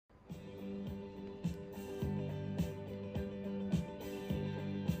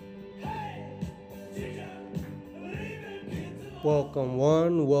Welcome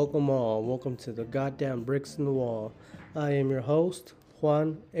one, welcome all. Welcome to the goddamn bricks in the wall. I am your host,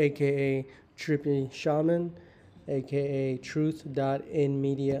 Juan, aka Trippy Shaman, aka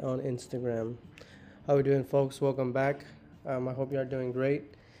Truth.inmedia on Instagram. How we doing, folks? Welcome back. I hope you are doing great.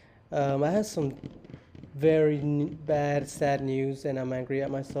 I had some very bad, sad news, and I'm angry at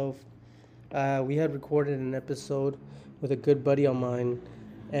myself. We had recorded an episode with a good buddy of mine,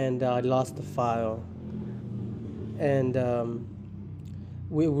 and I lost the file. And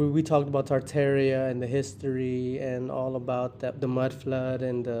we talked about Tartaria and the history and all about the mud flood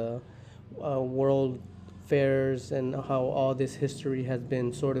and the world fairs and how all this history has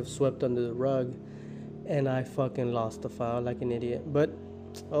been sort of swept under the rug. And I fucking lost the file like an idiot. But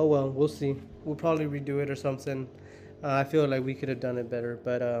oh well, we'll see. We'll probably redo it or something. I feel like we could have done it better,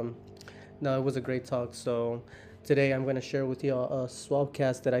 but no, it was a great talk. So today I'm going to share with you a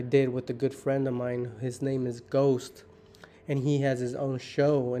Swapcast that I did with a good friend of mine. His name is Ghost, and he has his own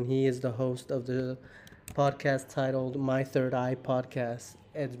show, and he is the host of the podcast titled My Third Eye Podcast.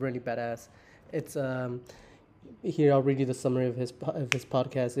 It's really badass. It's here I'll read you the summary of his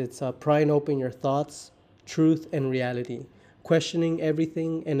podcast. It's prying open your thoughts, truth, and reality, questioning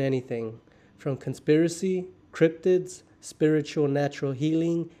everything and anything, from conspiracy, cryptids, spiritual natural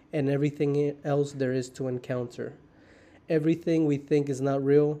healing, and everything else there is to encounter. Everything we think is not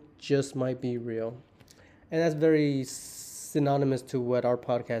real just might be real. And that's very synonymous to what our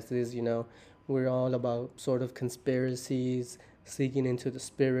podcast is. We're all about sort of conspiracies, seeking into the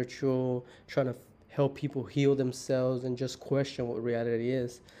spiritual, trying to help people heal themselves and just question what reality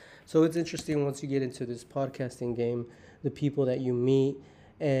is. So it's interesting once you get into this podcasting game, the people that you meet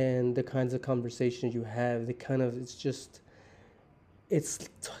and the kinds of conversations you have, it's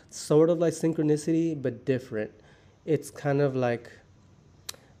sort of like synchronicity, but different. It's kind of like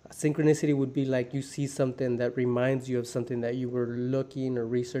synchronicity would be like you see something that reminds you of something that you were looking or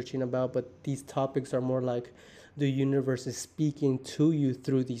researching about, but these topics are more like the universe is speaking to you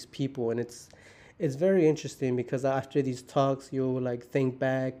through these people. And it's very interesting because after these talks you'll like think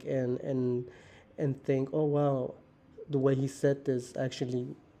back and think, oh wow, the way he said this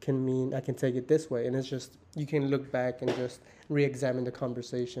actually can mean I can take it this way. And it's just you can look back and just re-examine the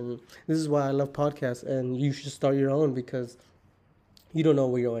conversation. This is why I love podcasts, and you should start your own because you don't know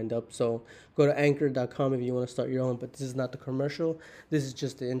where you'll end up. So go to anchor.com if you want to start your own, but this is not the commercial. This is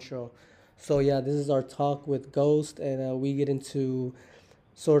just the intro. So yeah, this is our talk with Ghost, and we get into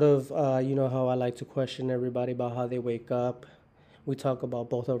sort of, how I like to question everybody about how they wake up. We talk about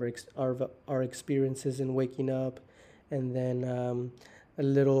both our experiences in waking up, and then a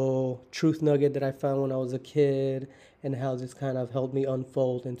little truth nugget that I found when I was a kid, and how this kind of helped me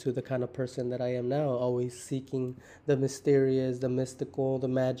unfold into the kind of person that I am now, always seeking the mysterious, the mystical, the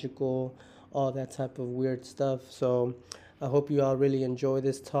magical, all that type of weird stuff. So I hope you all really enjoy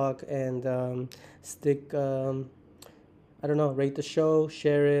this talk and stick, I don't know, rate the show,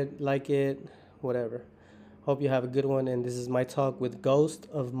 share it, like it, whatever. Hope you have a good one. And this is my talk with Ghost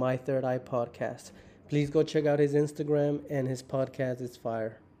of My Third Eye Podcast. Please go check out his Instagram, and his podcast is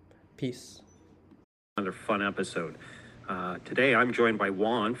fire. Peace. Another fun episode. Today I'm joined by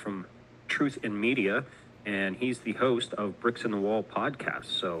Juan from Truth in Media, and he's the host of Bricks in the Wall podcast.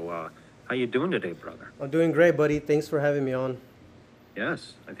 So how you doing today, brother? I'm doing great, buddy. Thanks for having me on.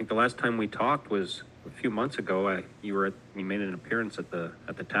 Yes, I think the last time we talked was a few months ago. You made an appearance at the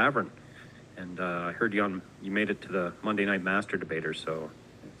tavern, and I heard you made it to the Monday Night Master Debaters. So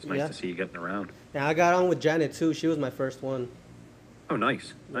it's nice to see you getting around. Yeah, I got on with Janet too. She was my first one. Oh,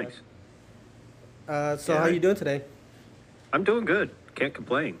 nice. So how you doing today? I'm doing good. Can't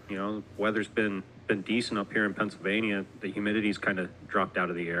complain. Weather's been decent up here in Pennsylvania. The humidity's kind of dropped out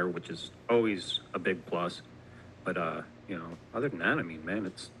of the air, which is always a big plus. But other than that, I mean, man,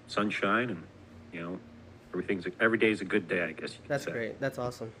 it's sunshine, and every day is a good day, I guess you could That's say. great. That's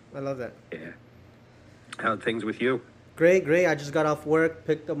awesome. I love that. Yeah. How are things with you? Great. I just got off work,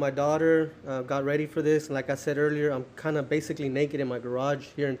 picked up my daughter, got ready for this. And like I said earlier, I'm kind of basically naked in my garage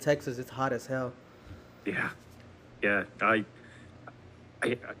here in Texas. It's hot as hell. Yeah. I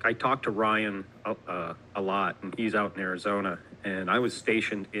talked to Ryan a lot, and he's out in Arizona, and I was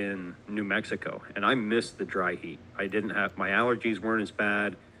stationed in New Mexico, and I missed the dry heat. My allergies weren't as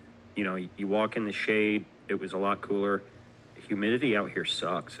bad. You walk in the shade, it was a lot cooler. The humidity out here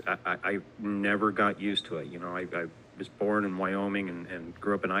sucks. I never got used to it. I was born in Wyoming and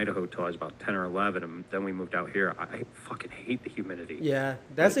grew up in Idaho till I was about 10 or 11, and then we moved out here. I fucking hate the humidity. Yeah,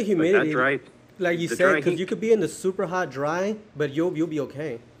 that's the humidity. That's right. Like you said, because you could be in the super hot dry, but you'll be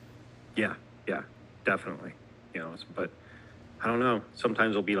okay. Yeah, definitely. But I don't know.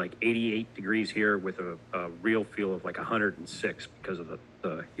 Sometimes it'll be like 88 degrees here with a real feel of like 106 because of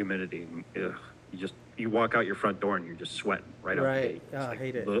the humidity. Ugh, you walk out your front door and you're just sweating right out the Right. gate. Oh, It's I like,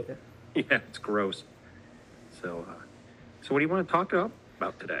 hate it. ugh. Yeah. Yeah, it's gross. So, so what do you want to talk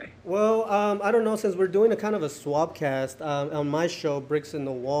about today? Well, I don't know. Since we're doing a kind of a swapcast on my show, Bricks in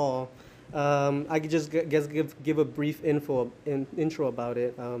the Wall, I could just guess give a brief intro about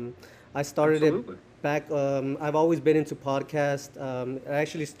it. I started it Absolutely. back. I've always been into podcasts. I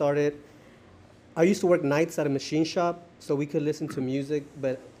actually started. I used to work nights at a machine shop, so we could listen to music,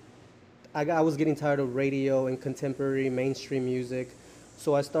 but I was getting tired of radio and contemporary mainstream music.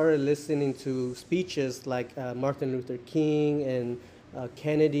 So I started listening to speeches like Martin Luther King and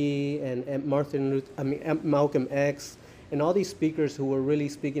Kennedy and Malcolm X and all these speakers who were really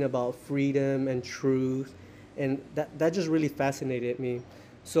speaking about freedom and truth. And that just really fascinated me.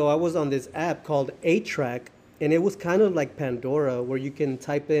 So I was on this app called 8Track, and it was kind of like Pandora, where you can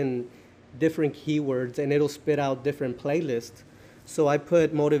type in different keywords and it'll spit out different playlists. So I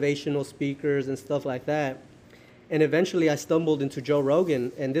put motivational speakers and stuff like that. And eventually I stumbled into Joe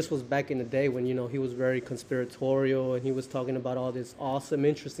Rogan. And this was back in the day when, he was very conspiratorial and he was talking about all this awesome,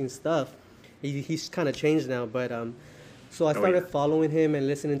 interesting stuff. He's kind of changed now. But so I Oh yeah. started following him and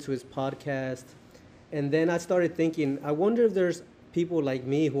listening to his podcast. And then I started thinking, I wonder if there's people like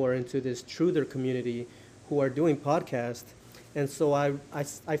me who are into this truther community who are doing podcasts. And so I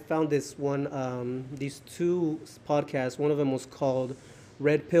found these two podcasts. One of them was called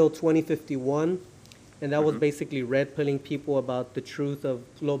Red Pill 2051. And that was Mm-hmm. basically red pilling people about the truth of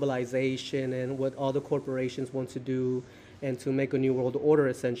globalization and what all the corporations want to do and to make a new world order,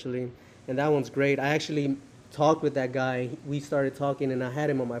 essentially. And that one's great. I actually talked with that guy. We started talking, and I had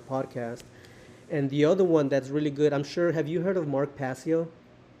him on my podcast. And the other one that's really good, I'm sure, have you heard of Mark Passio?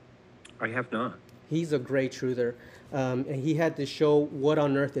 I have not. He's a great truther. And he had this show, What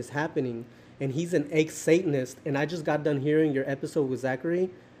on Earth is Happening? And he's an ex-Satanist. And I just got done hearing your episode with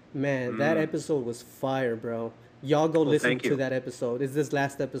Zachary. Man, that episode was fire, bro. Y'all go Well, listen thank to you. that episode. It's this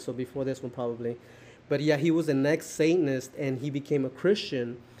last episode before this one, probably. But yeah, he was an ex-Satanist and he became a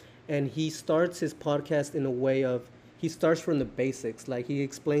Christian. And he starts his podcast in a way of, he starts from the basics. Like he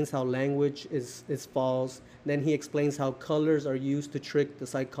explains how language is false. Then he explains how colors are used to trick the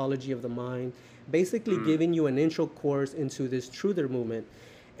psychology of the mind. Basically giving you an intro course into this truther movement.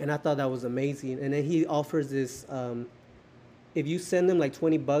 And I thought that was amazing. And then he offers this, if you send him like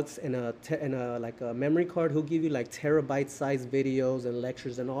 $20 and a like a memory card, he'll give you like terabyte sized videos and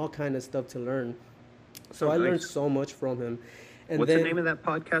lectures and all kind of stuff to learn. So Oh, I learned nice. so much from him. And What's the then name of that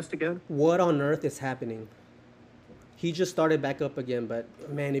podcast again? what on earth is happening? He just started back up again, but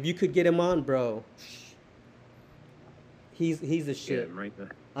man, if you could get him on, bro, he's the Yeah, shit. I'm right there.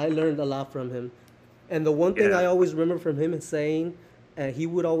 I learned a lot from him. And the one thing Yeah. I always remember from him is saying, he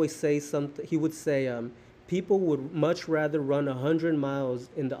would always say something. He would say, people would much rather run 100 miles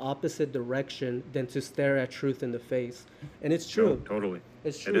in the opposite direction than to stare at truth in the face. And it's No, true. totally.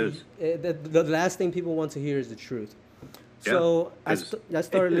 It's It true. is. The last thing people want to hear is the truth. Yeah. So Because I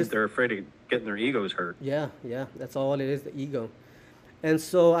started listening. they're afraid of getting their egos hurt. Yeah, yeah, that's all it is, the ego. And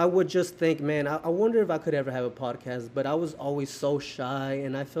so I would just think, man, I wonder if I could ever have a podcast, but I was always so shy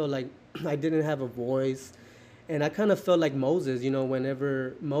and I felt like I didn't have a voice. And I kind of felt like Moses,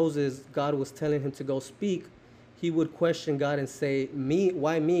 whenever God was telling him to go speak, he would question God and say, "Me,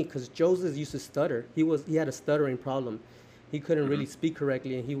 why me?" Because Joseph used to stutter. He had a stuttering problem. He couldn't really speak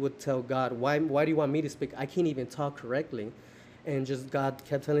correctly, and he would tell God, "Why do you want me to speak? I can't even talk correctly." And just God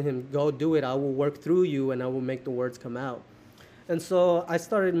kept telling him, "Go do it. I will work through you, and I will make the words come out." And so I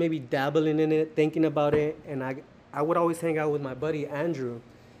started maybe dabbling in it, thinking about it, and I would always hang out with my buddy Andrew.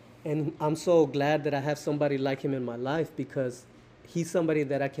 And I'm so glad that I have somebody like him in my life because he's somebody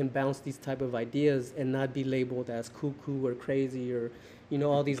that I can bounce these type of ideas and not be labeled as cuckoo or crazy or,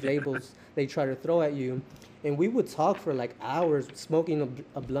 all these labels they try to throw at you. And we would talk for like hours, smoking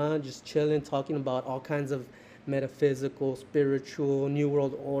a blunt, just chilling, talking about all kinds of metaphysical, spiritual, new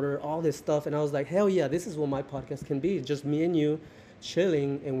world order, all this stuff. And I was like, hell yeah, this is what my podcast can be. Just me and you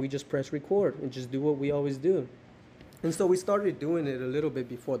chilling, and we just press record and just do what we always do. And so we started doing it a little bit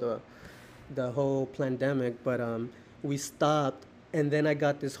before the whole pandemic, but we stopped. And then I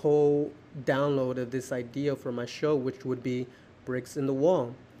got this whole download of this idea for my show, which would be Bricks in the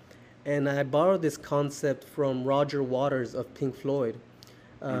Wall. And I borrowed this concept from Roger Waters of Pink Floyd.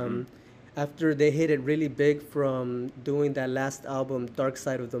 Um, After they hit it really big from doing that last album, Dark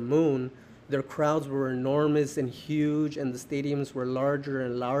Side of the Moon, their crowds were enormous and huge, and the stadiums were larger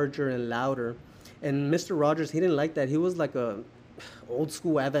and larger and louder. And Mr. Rogers, he didn't like that. He was like old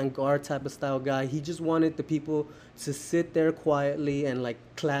school avant-garde type of style guy. He just wanted the people to sit there quietly and like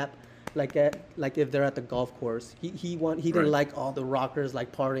clap, like if they're at the golf course. He didn't Right. like all the rockers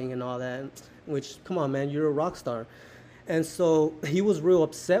like partying and all that. Which, come on, man, you're a rock star. And so he was real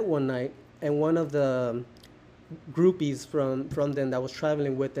upset one night, and one of the groupies from them that was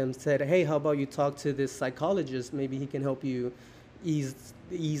traveling with them said, "Hey, how about you talk to this psychologist? Maybe he can help you ease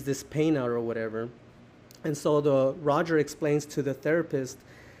this pain out or whatever." And so the Roger explains to the therapist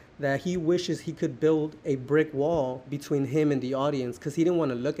that he wishes he could build a brick wall between him and the audience because he didn't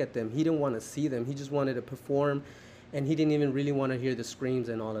want to look at them. He didn't want to see them. He just wanted to perform, and he didn't even really want to hear the screams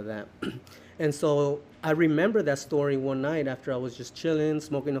and all of that. And so I remember that story one night after I was just chilling,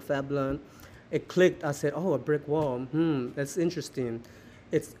 smoking a fat blunt. It clicked. I said, "Oh, a brick wall. That's interesting."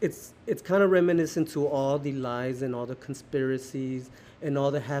 It's kind of reminiscent to all the lies and all the conspiracies and all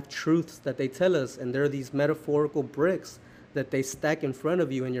the half truths that they tell us. And there are these metaphorical bricks that they stack in front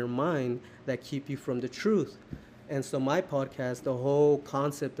of you in your mind that keep you from the truth. And so my podcast, the whole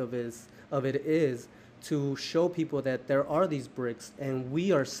concept of it is to show people that there are these bricks, and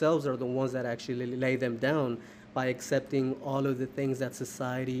we ourselves are the ones that actually lay them down by accepting all of the things that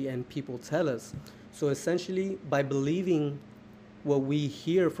society and people tell us. So essentially, by believing what we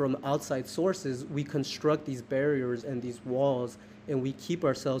hear from outside sources, we construct these barriers and these walls, and we keep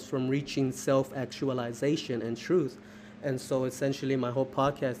ourselves from reaching self actualization and truth. And so essentially, my whole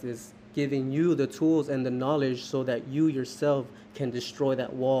podcast is giving you the tools and the knowledge so that you yourself can destroy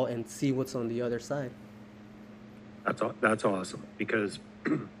that wall and see what's on the other side. That's awesome because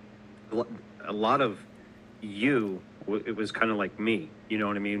a lot of it was kind of like me. You know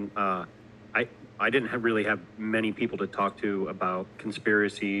what I mean? I didn't really have many people to talk to about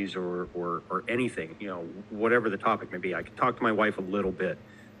conspiracies or anything. You know, whatever the topic may be. I could talk to my wife a little bit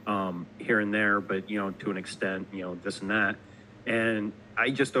here and there, but you know, to an extent, you know, this and that. And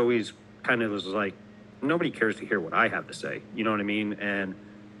I just always kind of was like, nobody cares to hear what I have to say. You know what I mean? And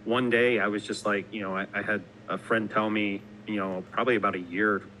one day I was just like, you know, I had a friend tell me, you know, probably about a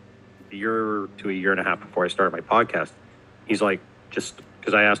year to a year and a half before I started my podcast. He's like, just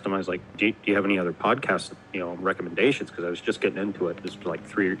because I asked him, I was like, do you have any other podcasts, you know, recommendations? Because I was just getting into it. This was like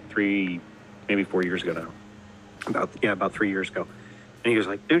maybe 4 years ago now. About 3 years ago. And he was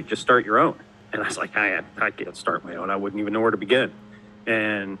like, dude, just start your own. And I was like, I can't start my own. I wouldn't even know where to begin.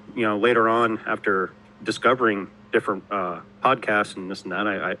 And, you know, later on, after discovering different podcasts and this and that,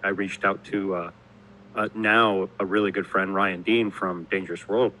 I reached out to now a really good friend, Ryan Dean from Dangerous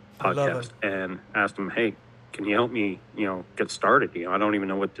World podcast, and asked him, hey, can you help me, you know, get started? You know, I don't even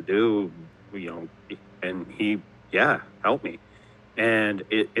know what to do, you know, and he, yeah, helped me. And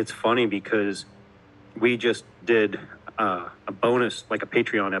it's funny because we just did a bonus, like a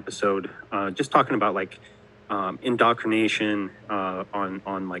Patreon episode, just talking about like indoctrination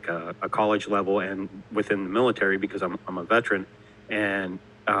on like a college level and within the military because I'm a veteran, and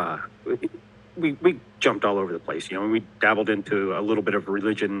we jumped all over the place. You know, we dabbled into a little bit of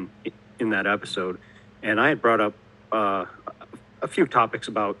religion in that episode, and I had brought up a few topics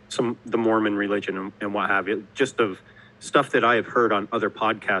about the Mormon religion and what have you, just of stuff that I have heard on other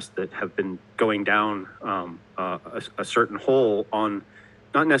podcasts that have been going down a certain hole on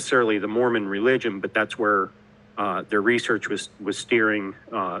not necessarily the Mormon religion, but that's where their research was steering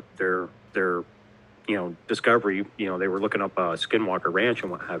their you know, discovery. You know, they were looking up Skinwalker Ranch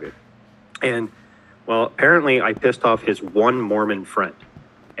and what have you. And well, apparently I pissed off his one Mormon friend,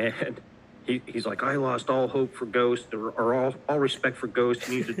 and he's like, I lost all hope for ghosts, or all respect for ghosts.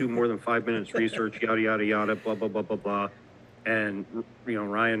 You need to do more than 5 minutes research, yada yada yada, blah blah blah blah blah. And you know,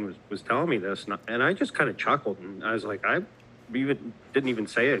 Ryan was telling me this, and I just kind of chuckled, and I was like, I didn't even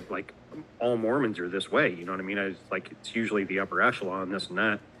say it like all Mormons are this way. You know what I mean? I was like, it's usually the upper echelon, this and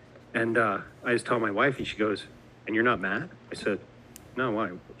that. And I just tell my wife, and she goes, and you're not mad? I said, no,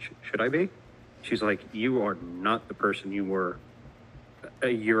 why? Should I be? She's like, you are not the person you were a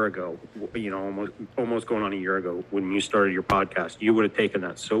year ago, you know, almost going on a year ago when you started your podcast. You would have taken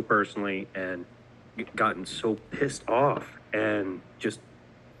that so personally and gotten so pissed off and just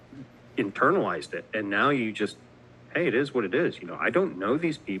internalized it. And now you just, hey, it is what it is. You know, I don't know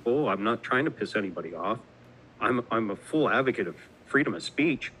these people. I'm not trying to piss anybody off. I'm a full advocate of freedom of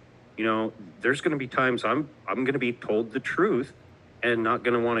speech. You know, there's going to be times I'm going to be told the truth and not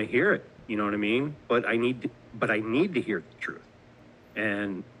going to want to hear it. You know what I mean? But I need to hear the truth.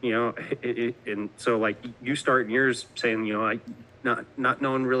 And, you know, and so like you start yours saying, you know, I not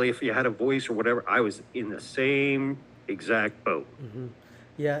knowing really if you had a voice or whatever. I was in the same exact boat. Mm-hmm.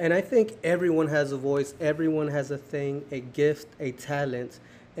 Yeah, and I think everyone has a voice, everyone has a thing, a gift, a talent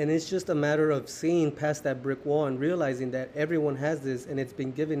And it's just a matter of seeing past that brick wall and realizing that everyone has this and it's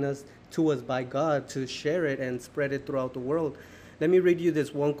been given us to us by God to share it and spread it throughout the world. Let me read you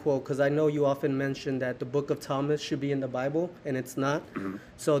this one quote because I know you often mention that the book of Thomas should be in the Bible and it's not. Mhm.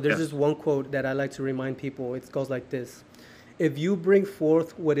 So there's Yes. this one quote that I like to remind people. It goes like this: if you bring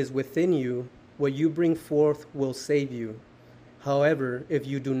forth what is within you, what you bring forth will save you. However, if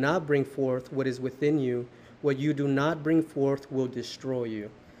you do not bring forth what is within you, what you do not bring forth will destroy you.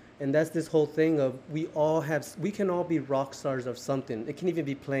 And that's this whole thing of we can all be rock stars of something. It can even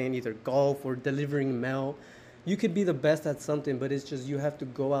be playing either golf or delivering mail. You could be the best at something, but it's just you have to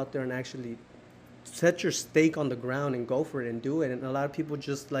go out there and actually set your stake on the ground and go for it and do it. And a lot of people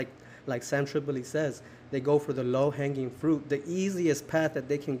just like Sam Tripoli says, they go for the low hanging fruit, the easiest path that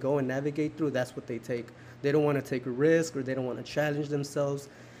they can go and navigate through. That's what they take. They don't want to take a risk or they don't want to challenge themselves.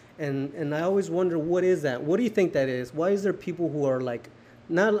 And I always wonder, what is that? What do you think that is? Why is there people who are like,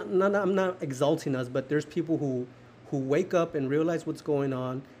 not I'm not exalting us, but there's people who wake up and realize what's going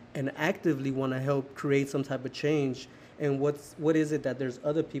on and actively want to help create some type of change. And what is it that there's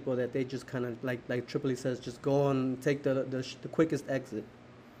other people that they just kind of like Tripoli says, just go and take the quickest exit.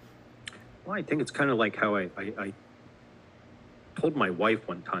 Well, I think it's kind of like how I told my wife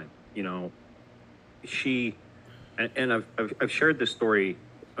one time, you know, she, and I've shared this story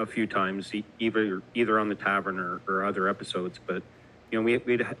a few times, either on the tavern or other episodes, but, you know,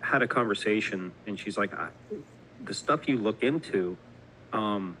 we'd had a conversation and she's like, the stuff you look into,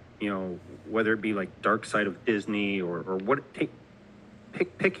 you know, whether it be like dark side of Disney or what,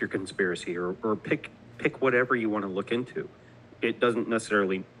 pick your conspiracy or pick whatever you want to look into. It doesn't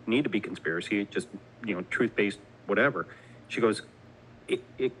necessarily need to be conspiracy, it just, you know, truth-based whatever. She goes,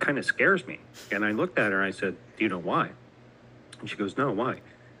 it kind of scares me. And I looked at her and I said, do you know why? And she goes, no, why?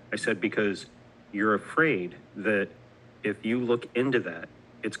 I said, because you're afraid that if you look into that,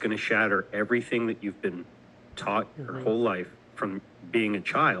 it's going to shatter everything that you've been taught your whole life from being a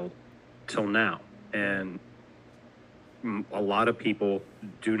child till now. And a lot of people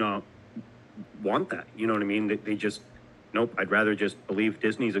do not want that. You know what I mean? They just, nope, I'd rather just believe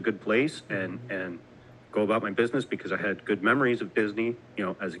Disney's a good place and go about my business because I had good memories of Disney, you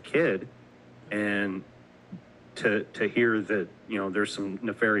know, as a kid. And to hear that, you know, there's some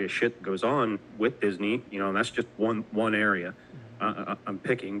nefarious shit that goes on with Disney, you know, and that's just one area I'm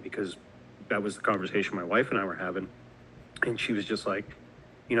picking because that was the conversation my wife and I were having. And she was just like,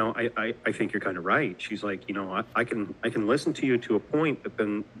 you know, I think you're kind of right. She's like, you know, I can listen to you to a point, but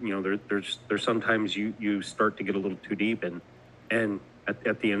then, you know, there's sometimes you start to get a little too deep and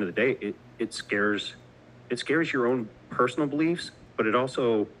at the end of the day, it scares your own personal beliefs, but it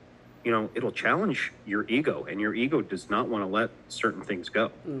also, you know, it'll challenge your ego, and your ego does not want to let certain things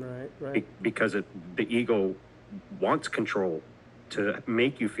go. Right. Because the ego wants control to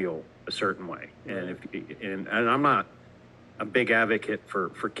make you feel a certain way. Right. And I'm not a big advocate for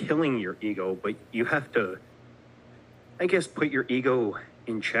killing your ego, but you have to, I guess, put your ego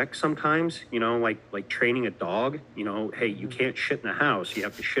in check sometimes, you know, like training a dog, you know, hey, you can't shit in the house, you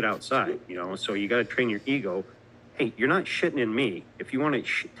have to shit outside, you know, so you got to train your ego. Hey, you're not shitting in me. If you want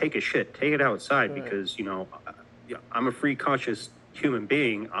to take a shit, take it outside. Right. Because, you know, I'm a free, conscious human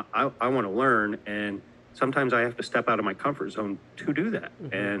being. I want to learn, and sometimes I have to step out of my comfort zone to do that.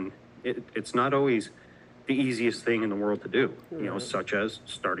 And it's not always the easiest thing in the world to do, you know, such as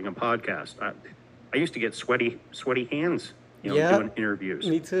starting a podcast. I used to get sweaty hands, you know, doing interviews.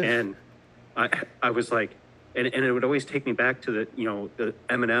 Me too. And I was like, and it would always take me back to the, you know, the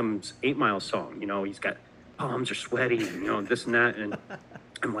Eminem's 8 Mile song. You know, he's got palms are sweaty, you know, this and that. And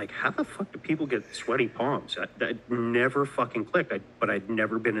I'm like, how the fuck do people get sweaty palms? That never fucking clicked. But I'd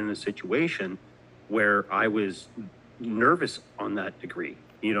never been in a situation where I was nervous on that degree.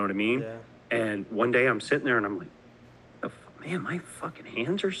 You know what I mean? Yeah. And one day I'm sitting there and I'm like, man, my fucking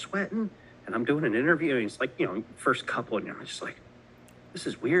hands are sweating. And I'm doing an interview and it's like, you know, first couple and I'm just like, this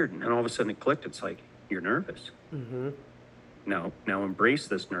is weird. And then all of a sudden it clicked. It's like, you're nervous. Now embrace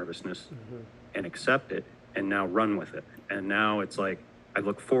this nervousness and accept it and now run with it. And now it's like, I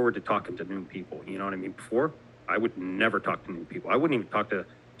look forward to talking to new people. You know what I mean? Before, I would never talk to new people. I wouldn't even talk to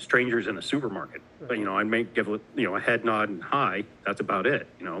strangers in a supermarket. Right. But, you know, I may give, you know, a head nod and hi. That's about it,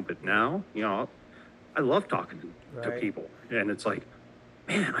 you know. But now, you know, I love talking to people. And it's like,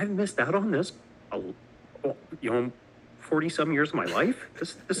 man, I've missed out on this, you know, 40-some years of my life.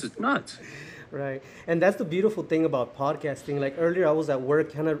 This is nuts. Right. And that's the beautiful thing about podcasting. Like earlier I was at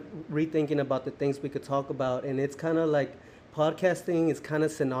work kind of rethinking about the things we could talk about. And it's kind of like podcasting is kind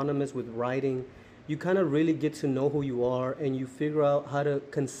of synonymous with writing. You kind of really get to know who you are and you figure out how to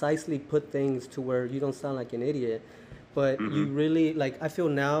concisely put things to where you don't sound like an idiot. But you Mm-hmm. really like, I feel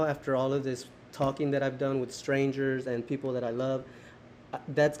now after all of this talking that I've done with strangers and people that I love,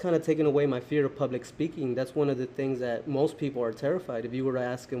 that's kind of taken away my fear of public speaking. That's one of the things that most people are terrified. If you were to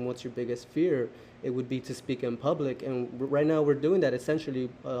ask them what's your biggest fear, it would be to speak in public. And right now we're doing that. Essentially,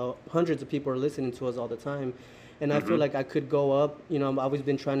 hundreds of people are listening to us all the time. And I feel Mm-hmm. like I could go up. I've always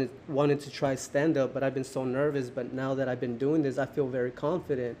been wanted to try stand up, but I've been so nervous. But now that I've been doing this, I feel very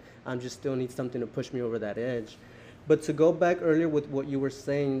confident. I'm just still need something to push me over that edge. But to go back earlier with what you were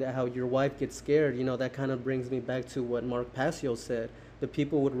saying, that how your wife gets scared, that kind of brings me back to what Mark Passio said. The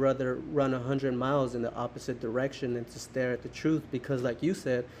people would rather run 100 miles in the opposite direction than to stare at the truth because, like you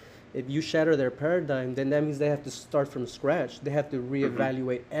said, if you shatter their paradigm, then that means they have to start from scratch. They have to Mm-hmm.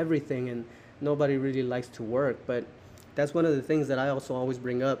 reevaluate everything, and nobody really likes to work. But that's one of the things that I also always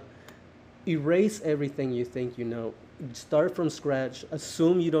bring up. Erase everything you think you know. Start from scratch.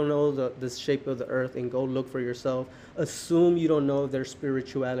 Assume you don't know the shape of the earth and go look for yourself. Assume you don't know their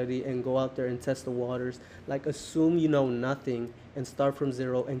spirituality and go out there and test the waters. Like, assume you know nothing and start from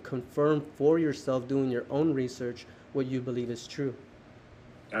zero and confirm for yourself, doing your own research, what you believe is true.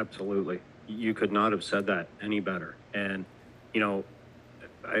 Absolutely. You could not have said that any better. And, you know,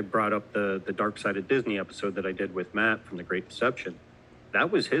 I brought up the Dark Side of Disney episode that I did with Matt from The Great Deception. That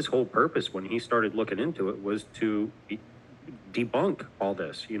was his whole purpose when he started looking into it, was to debunk all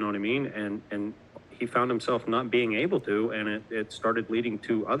this. You know what I mean? And he found himself not being able to, and it started leading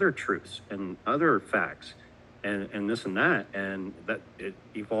to other truths and other facts, and this and that, and that it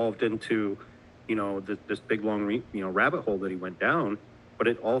evolved into, this big long rabbit hole that he went down. But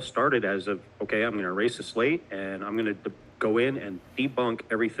it all started as of, okay, I'm going to erase the slate and I'm going to go in and debunk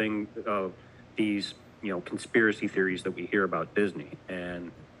everything of these conspiracy theories that we hear about Disney,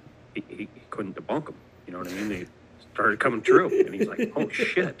 and he couldn't debunk them. You know what I mean? They started coming true, and he's like, "Oh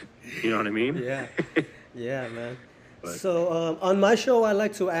shit!" You know what I mean? Yeah, yeah, man. But So on my show, I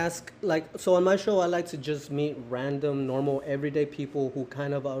like to on my show, I like to just meet random, normal, everyday people who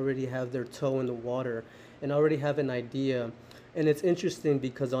kind of already have their toe in the water and already have an idea. And it's interesting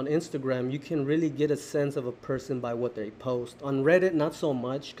because on Instagram, you can really get a sense of a person by what they post. On Reddit, not so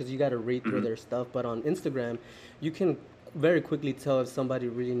much because you got to read through mhm. their stuff. But on Instagram, you can very quickly tell if somebody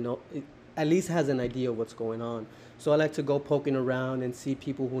really at least has an idea of what's going on. So I like to go poking around and see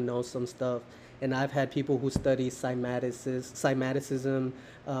people who know some stuff. And I've had people who study cymaticism,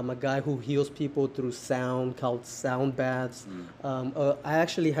 a guy who heals people through sound called sound baths. I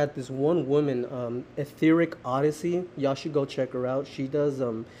actually had this one woman, Etheric Odyssey. Y'all should go check her out. She does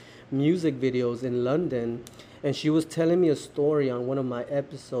music videos in London. And she was telling me a story on one of my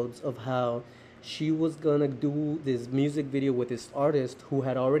episodes of how she was gonna do this music video with this artist who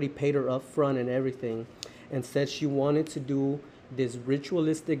had already paid her up front and everything, and said she wanted to do this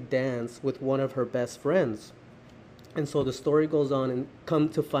ritualistic dance with one of her best friends. And so the story goes on, and come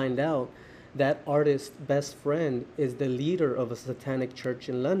to find out that artist's best friend is the leader of a satanic church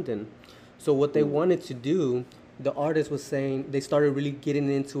in London. So what they Ooh. wanted to do, the artist was saying, they started really getting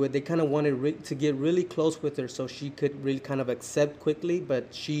into it. They kind of wanted to get really close with her so she could really kind of accept quickly, but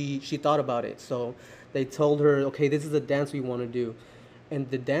she thought about it. So they told her, okay, this is a dance we want to do. And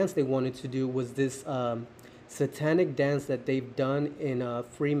the dance they wanted to do was this satanic dance that they've done in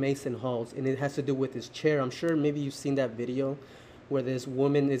Freemason halls, and it has to do with this chair. I'm sure maybe you've seen that video where this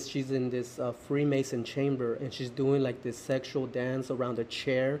woman she's in this Freemason chamber and she's doing like this sexual dance around a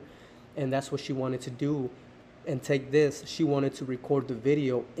chair, and that's what she wanted to do. And take this, she wanted to record the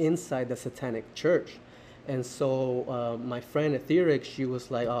video inside the satanic church. And so my friend Etheric, she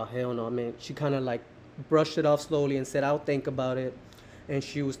was like, oh hell no, man. She kind of like brushed it off slowly and said, I'll think about it. And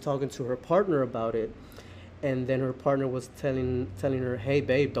she was talking to her partner about it, and then her partner was telling her, hey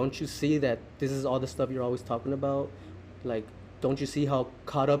babe, don't you see that this is all the stuff you're always talking about? Like, don't you see how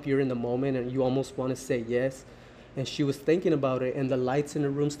caught up you're in the moment and you almost want to say yes? And she was thinking about it, and the lights in the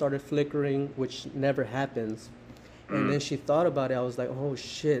room started flickering, which never happens. And Mm. then she thought about it. I was like, oh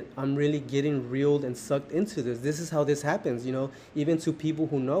shit, I'm really getting reeled and sucked into this. This is how this happens, even to people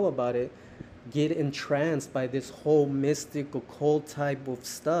who know about it, get entranced by this whole mystic occult type of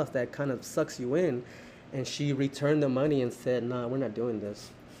stuff that kind of sucks you in. And she returned the money and said, nah, we're not doing this.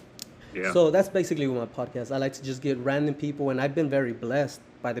 Yeah. So that's basically my podcast. I like to just get random people, and I've been very blessed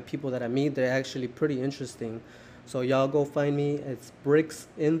by the people that I meet. They're actually pretty interesting. So y'all go find me. It's Bricks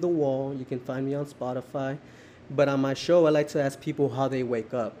in the Wall. You can find me on Spotify. But on my show, I like to ask people how they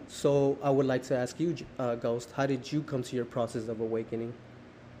wake up. So I would like to ask you, Ghost, how did you come to your process of awakening?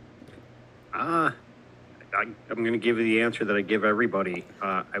 Ah, I'm going to give you the answer that I give everybody.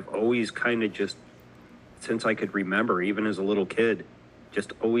 I've always kind of just, since I could remember, even as a little kid,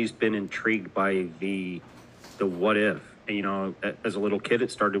 just always been intrigued by the the what if. And, you know, as a little kid,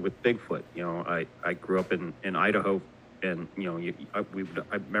 it started with Bigfoot. You know, I grew up in Idaho, and you know, I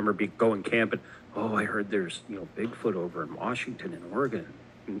remember going camping. Oh, I heard there's, you know, Bigfoot over in Washington and Oregon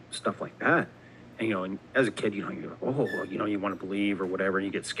and stuff like that. And, you know, and as a kid, you know, you oh, well, you know, you want to believe or whatever, and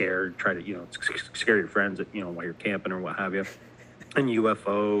you get scared, try to, you know, scare your friends, you know, while you're camping or what have you, and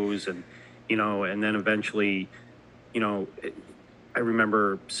UFOs, and you know, and then eventually, you know, I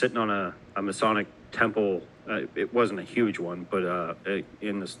remember sitting on a Masonic temple. It wasn't a huge one, but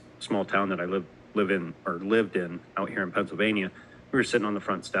in this small town that I lived in out here in Pennsylvania, we were sitting on the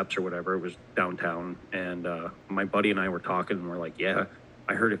front steps or whatever. It was downtown, and my buddy and I were talking, and we're like, "Yeah,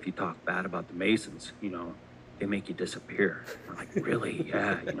 I heard if you talk bad about the Masons, you know, they make you disappear." We're like, "Really?"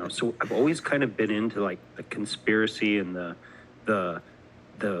 Yeah, you know. So I've always kind of been into like the conspiracy and the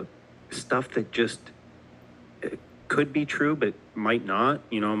stuff that just could be true, but might not,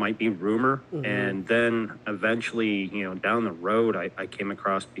 you know, might be rumor. Mm-hmm. And then eventually, you know, down the road, I came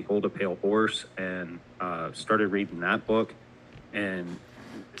across Behold a Pale Horse and started reading that book. And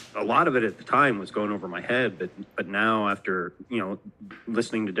a lot of it at the time was going over my head, but now after, you know,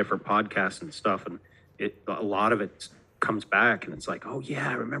 listening to different podcasts and stuff, and a lot of it comes back, and it's like, oh yeah,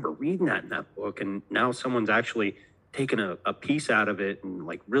 I remember reading that in that book. And now someone's actually taken a piece out of it and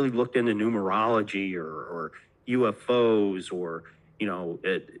like really looked into numerology or UFOs, or you know,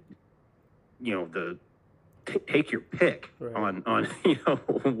 take your pick. Right. on you know,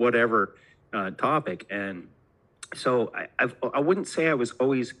 whatever topic. And so I wouldn't say I was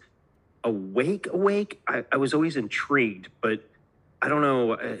always awake. I was always intrigued, but I don't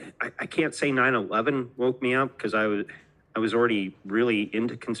know. I can't say 9/11 woke me up, because I was already really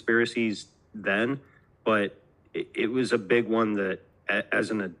into conspiracies then, but it was a big one that as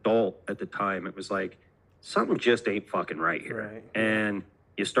an adult at the time, it was like, something just ain't fucking right here. Right. And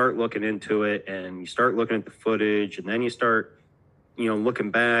you start looking into it, and you start looking at the footage, and then you start, you know, looking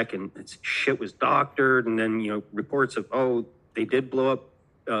back, and shit was doctored. And then, you know, reports of, oh, they did blow up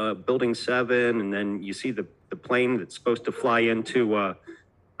Building 7. And then you see the plane that's supposed to fly into,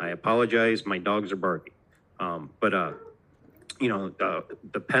 I apologize, my dogs are barking. You know,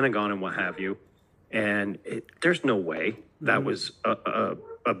 the Pentagon and what have you. And there's no way that was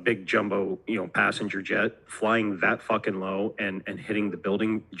a big jumbo, you know, passenger jet flying that fucking low and hitting the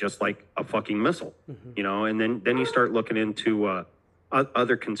building just like a fucking missile, you know. And then you start looking into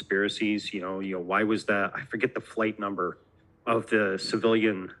other conspiracies, you know, why was that? I forget the flight number of the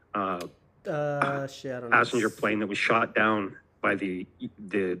civilian passenger plane that was shot down by the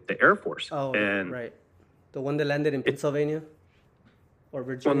Air Force. Oh, and right. The one that landed in Pennsylvania or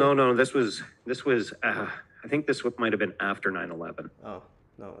Virginia? Well, no, this was I think this might have been after 9/11. Oh.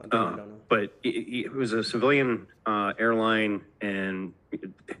 No, I don't know. But it was a civilian airline, and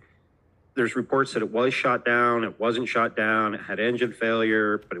there's reports that it was shot down. It wasn't shot down. It had engine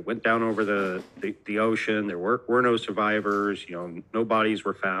failure, but it went down over the ocean. There were no survivors. You know, no bodies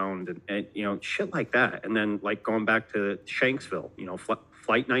were found, and you know, shit like that. And then like going back to Shanksville, you know,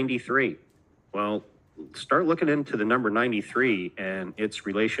 Flight 93. Well, start looking into the number 93 and its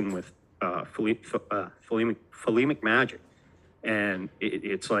relation with Phalemic magic. And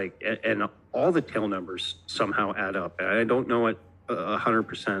it's like, and all the tail numbers somehow add up. I don't know it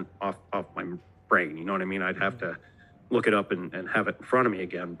 100% off my brain. You know what I mean? I'd have to look it up and have it in front of me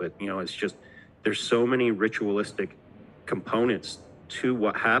again. But, you know, it's just, there's so many ritualistic components to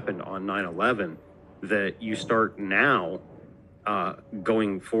what happened on 9/11 that you start now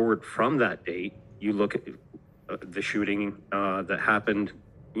going forward from that date. You look at the shooting that happened,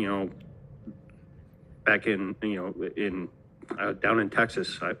 you know, back in, you know, down in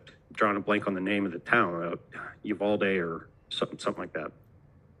Texas. I've drawn a blank on the name of the town, Uvalde or something like that.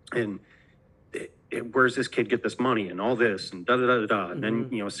 And where's this kid get this money and all this and da da da da da. And then,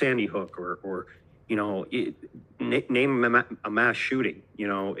 you know, Sandy Hook or you know, name a mass shooting. You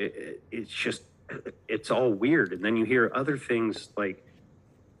know, it's just, it's all weird. And then you hear other things like,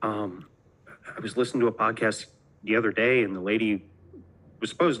 I was listening to a podcast the other day, and the lady was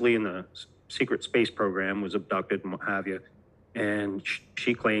supposedly in the secret space program, was abducted and what have you. And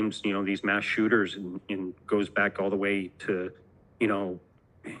she claims, you know, these mass shooters and goes back all the way to, you know,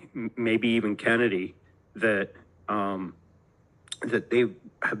 maybe even Kennedy, that that they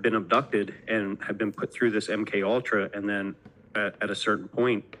have been abducted and have been put through this MK Ultra, and then at a certain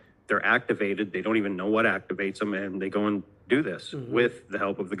point they're activated. They don't even know what activates them, and they go and do this with the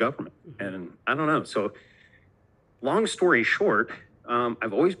help of the government. And I don't know. So long story short,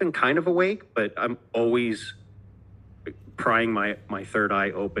 I've always been kind of awake, but I'm always prying my third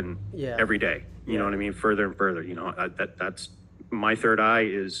eye open every day. You know what I mean? Further and further, you know, that's my third eye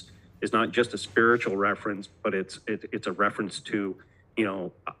is is not just a spiritual reference, but it's a reference to,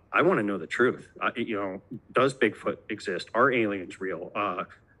 I want to know the truth. Does Bigfoot exist? Are aliens real?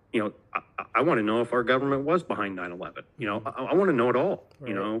 I want to know if our government was behind 9/11. I want to know it all.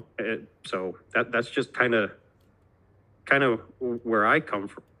 Right. So that's just kind of where I come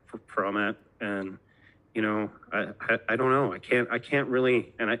from it. And I don't know. I can't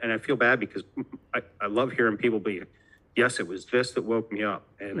really, and I feel bad because I love hearing people be, yes, it was this that woke me up,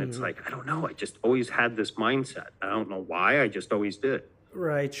 and it's like, I don't know. I just always had this mindset. I don't know why. I just always did.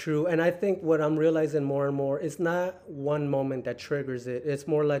 Right, true. And I think what I'm realizing more and more, it's not one moment that triggers it. It's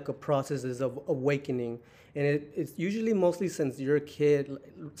more like a process of awakening. And it's usually mostly since you're a kid.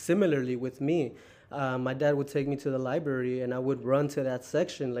 Similarly with me, my dad would take me to the library and I would run to that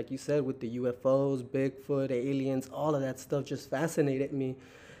section, like you said, with the UFOs, Bigfoot, aliens, all of that stuff just fascinated me.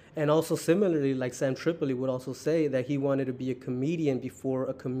 And also similarly, like Sam Tripoli would also say that he wanted to be a comedian before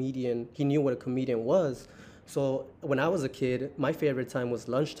a comedian, he knew what a comedian was. So when I was a kid, my favorite time was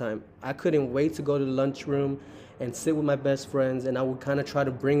lunchtime. I couldn't wait to go to the lunchroom and sit with my best friends, and I would kind of try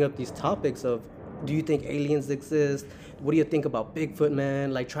to bring up these topics of, do you think aliens exist? What do you think about Bigfoot,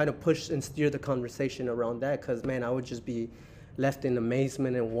 man? Like try to push and steer the conversation around that, because man, I would just be left in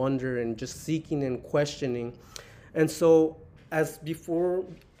amazement and wonder and just seeking and questioning. And so as before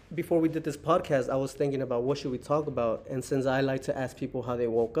we did this podcast, I was thinking about what should we talk about, and since I like to ask people how they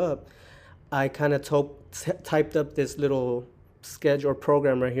woke up, I kind of typed up this little schedule or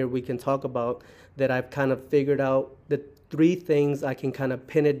program right here we can talk about, that I've kind of figured out the three things I can kind of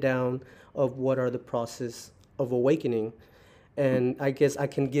pin it down of what are the process of awakening. And I guess I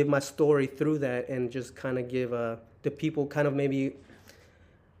can give my story through that and just kind of give the people kind of maybe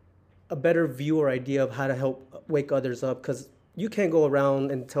a better view or idea of how to help wake others up, because you can't go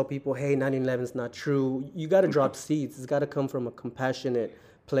around and tell people, hey, 9/11 is not true. You got to drop seeds. It's got to come from a compassionate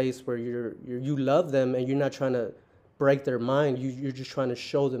place where you love them and you're not trying to break their mind. You're just trying to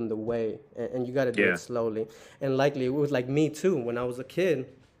show them the way, and you got to do Yeah. it slowly. And likely it was like me too. When I was a kid,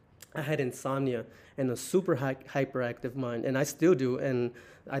 I had insomnia and a super hyperactive mind, and I still do. And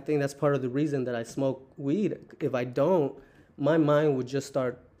I think that's part of the reason that I smoke weed. If I don't, my mind would just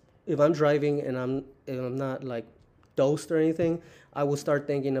start. If I'm driving and I'm not like dosed or anything, I will start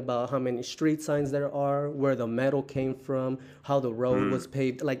thinking about how many street signs there are, where the metal came from, how the road was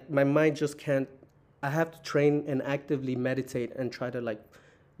paved. Like my mind just can't. I have to train and actively meditate and try to like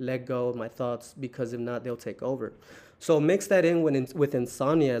let go of my thoughts, because if not, they'll take over. So mix that in with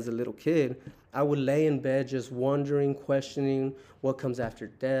insomnia as a little kid. I would lay in bed just wondering, questioning what comes after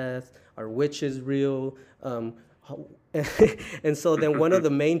death. Are witches real? How, and so then one of the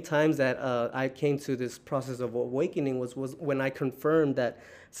main times that I came to this process of awakening was when I confirmed that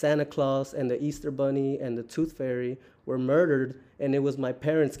Santa Claus and the Easter Bunny and the Tooth Fairy were murdered, and it was my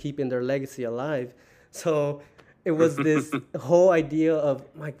parents keeping their legacy alive. So it was this whole idea of,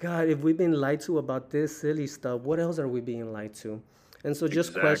 my God, if we've been lied to about this silly stuff, what else are we being lied to? And so just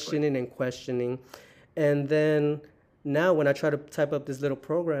Exactly. questioning and questioning. And then now when I try to type up this little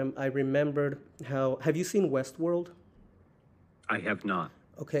program, I remembered how, have you seen Westworld? I have not.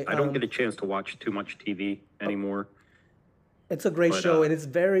 Okay, I don't get a chance to watch too much TV anymore, it's a great but show, and it's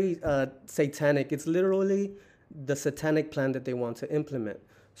very satanic. It's literally the satanic plan that they want to implement.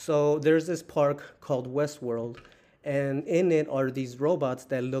 So there's this park called Westworld, and in it are these robots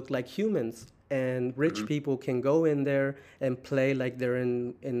that look like humans. And rich people can go in there and play like they're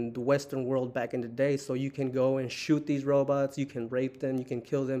in the Western world back in the day. So you can go and shoot these robots, you can rape them, you can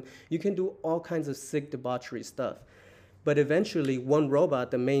kill them, you can do all kinds of sick debauchery stuff. But eventually, one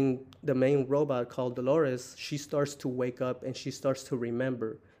robot, the main robot called Dolores, she starts to wake up and she starts to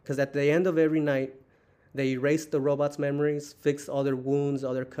remember. Because at the end of every night, they erase the robot's memories, fix all their wounds,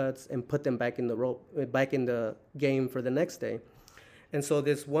 all their cuts, and put them back in the game for the next day. And so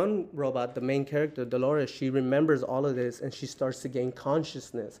this one robot, the main character, Dolores, she remembers all of this and she starts to gain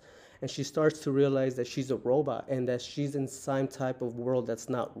consciousness. And she starts to realize that she's a robot and that she's in some type of world that's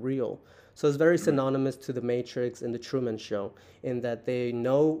not real. So it's very synonymous to the Matrix and the Truman Show, in that they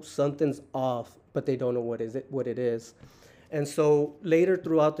know something's off, but they don't know what it is. And so later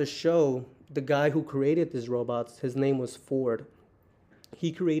throughout the show, the guy who created these robots, his name was Ford.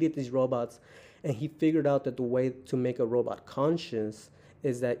 He created these robots, and he figured out that the way to make a robot conscious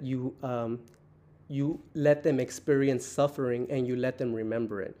is that you let them experience suffering and you let them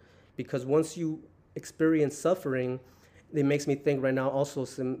remember it, because once you experience suffering, it makes me think right now also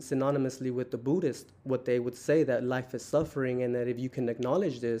synonymously with the Buddhist, what they would say, that life is suffering, and that if you can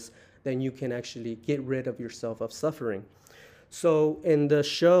acknowledge this, then you can actually get rid of yourself of suffering. So in the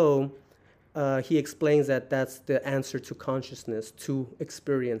show, he explains that that's the answer to consciousness, to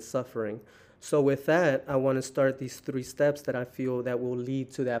experience suffering. So with that, I want to start these 3 steps that I feel that will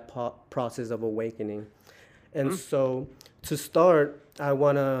lead to that process of awakening. And so to start, I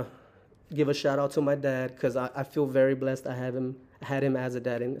want to give a shout out to my dad because I feel very blessed. Had him as a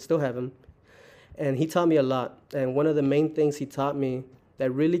dad, and still have him. And he taught me a lot. And one of the main things he taught me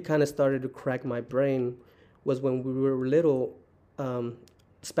that really kind of started to crack my brain was when we were little.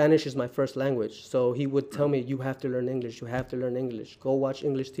 Spanish is my first language, so he would tell me, "You have to learn English. You have to learn English. Go watch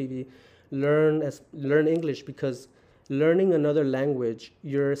English TV, learn English because." Learning another language,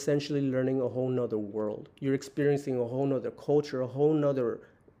 you're essentially learning a whole nother world. You're experiencing a whole nother culture, a whole nother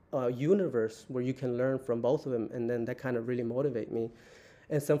universe where you can learn from both of them. And then that kind of really motivated me.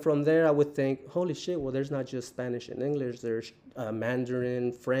 And so from there, I would think, holy shit, well, there's not just Spanish and English. There's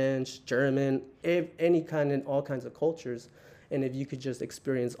Mandarin, French, German, any kind and all kinds of cultures. And if you could just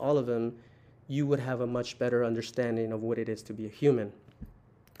experience all of them, you would have a much better understanding of what it is to be a human.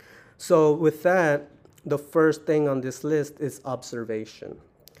 So with that, the first thing on this list is observation.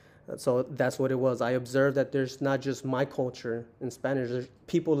 So that's what it was. I observed that there's not just my culture in Spanish. There's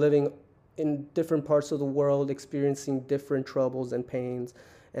people living in different parts of the world experiencing different troubles and pains,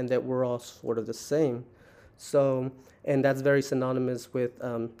 and that we're all sort of the same. So, and that's very synonymous with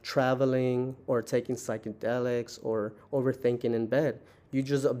traveling or taking psychedelics or overthinking in bed. You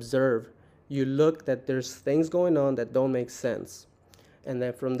just observe. You look that there's things going on that don't make sense. And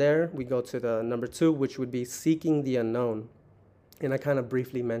then from there, we go to the number 2, which would be seeking the unknown. And I kind of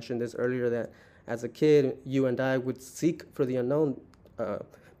briefly mentioned this earlier that as a kid, you and I would seek for the unknown,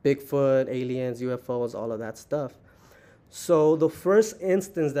 Bigfoot, aliens, UFOs, all of that stuff. So the first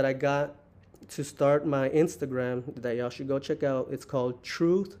instance that I got to start my Instagram that y'all should go check out, it's called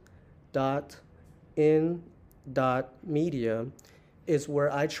truth.in.media, is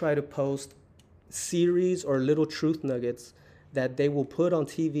where I try to post series or little truth nuggets that they will put on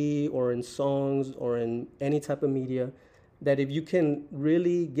TV or in songs or in any type of media that if you can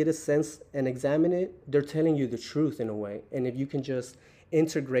really get a sense and examine it, they're telling you the truth in a way. And if you can just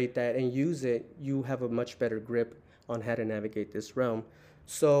integrate that and use it, you have a much better grip on how to navigate this realm.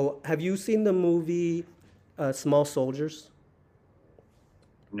 So have you seen the movie Small Soldiers?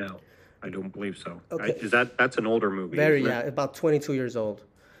 No, I don't believe so. Okay. That's an older movie? Very, yeah, about 22 years old.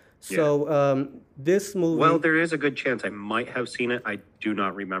 So this movie... Well, there is a good chance I might have seen it. I do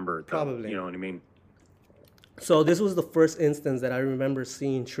not remember it, though. Probably. You know what I mean? So this was the first instance that I remember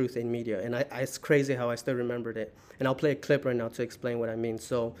seeing truth in media. And it's crazy how I still remembered it. And I'll play a clip right now to explain what I mean.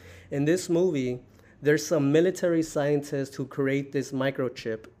 So in this movie, there's some military scientists who create this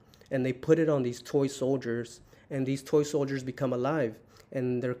microchip. And they put it on these toy soldiers. And these toy soldiers become alive.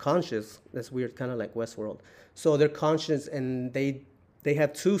 And they're conscious. That's weird, kind of like Westworld. So they're conscious and they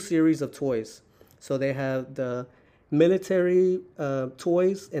have 2 series of toys. So they have the military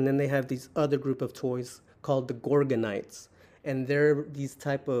toys, and then they have these other group of toys called the Gorgonites. And they're these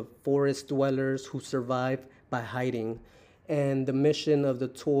type of forest dwellers who survive by hiding. And the mission of the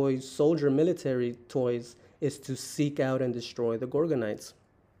toy soldier military toys is to seek out and destroy the Gorgonites.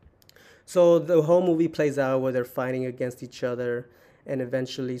 So the whole movie plays out where they're fighting against each other, and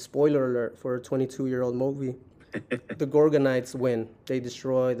eventually, spoiler alert for a 22-year-old movie, the Gorgonites win. They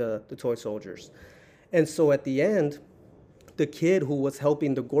destroy the toy soldiers. And so at the end, the kid who was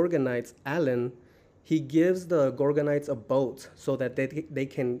helping the Gorgonites, Alan, he gives the Gorgonites a boat so that they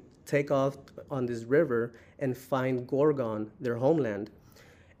can take off on this river and find Gorgon, their homeland.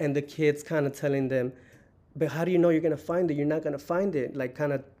 And the kid's kind of telling them, but how do you know you're going to find it? You're not going to find it. Like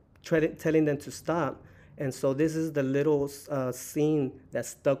kind of telling them to stop. And so this is the little scene that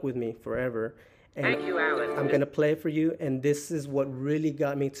stuck with me forever. And thank you, Alan. I'm going to play it for you. And this is what really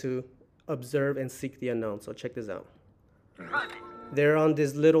got me to observe and seek the unknown. So check this out. They're on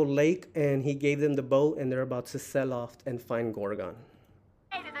this little lake, and he gave them the boat, and they're about to sail off and find Gorgon.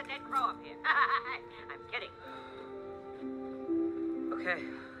 Hey, there's a dead crow up here. I'm kidding. Okay.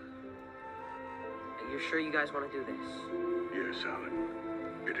 You're sure you guys want to do this? Yes, Alan.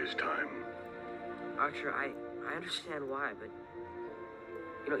 It is time. Archer, I understand why, but...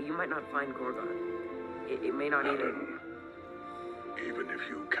 you might not find Gorgon. It may not Alan, even if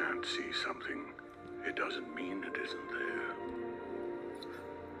you can't see something, it doesn't mean it isn't there.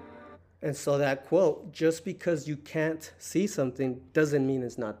 And so that quote, just because you can't see something doesn't mean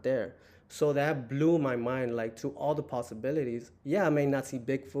it's not there. So that blew my mind, like, to all the possibilities. Yeah, I may not see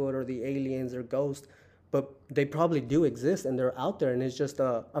Bigfoot or the aliens or ghosts, but they probably do exist and they're out there, and it's just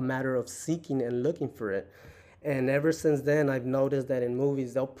a matter of seeking and looking for it. And ever since then, I've noticed that in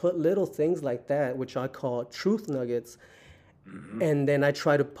movies, they'll put little things like that, which I call truth nuggets, And then I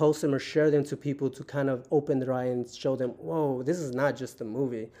try to post them or share them to people to kind of open their eye and show them, whoa, this is not just a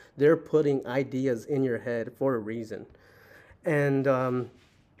movie. They're putting ideas in your head for a reason. And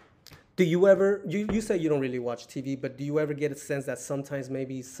do you ever, you say you don't really watch TV, but do you ever get a sense that sometimes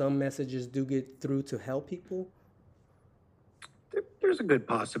maybe some messages do get through to help people? There's a good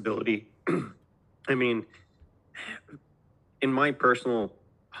possibility. I mean, in my personal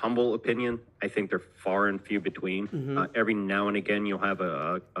humble opinion, I think they're far and few between. Every now and again, you'll have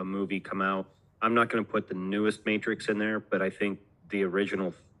a movie come out. I'm not going to put the newest Matrix in there, but I think the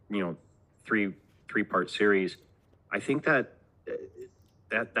original, three-part series, I think that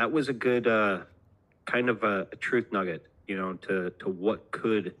that was a good kind of a truth nugget, to what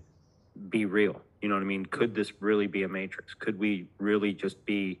could be real. You know what I mean? Could this really be a Matrix? Could we really just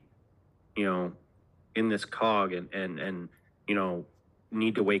be, in this cog and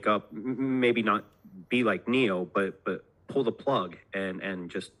need to wake up? Maybe not be like Neo, but pull the plug and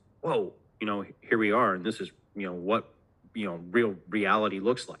just, whoa, here we are, and this is what real reality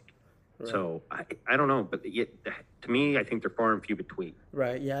looks like. Right. So I don't know, but to me, I think they're far and few between.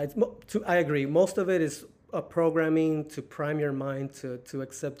 Right. Yeah. I agree. Most of it is programming to prime your mind to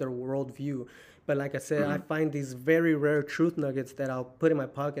accept their worldview. But like I said, I find these very rare truth nuggets that I'll put in my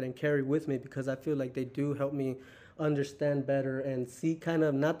pocket and carry with me because I feel like they do help me understand better and see kind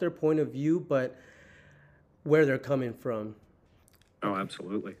of not their point of view, but where they're coming from. Oh,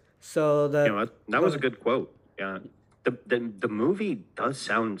 absolutely. So that was a good quote. Yeah. The movie does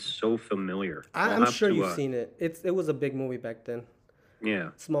sound so familiar. I'm sure you've seen it. It was a big movie back then.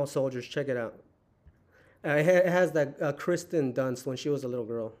 Yeah. Small Soldiers. Check it out. It has that Kristen Dunst when she was a little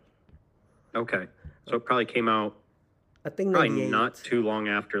girl. Okay, so it probably came out. I think probably not too long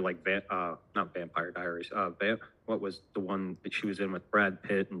after, like not Vampire Diaries. What was the one that she was in with Brad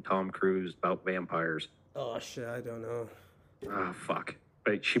Pitt and Tom Cruise about vampires? Oh shit, I don't know. Ah, fuck.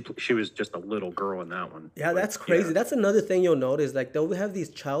 But she was just a little girl in that one. Yeah, that's crazy. Yeah. That's another thing you'll notice. Like they'll have these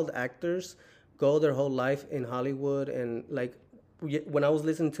child actors go their whole life in Hollywood, and like when I was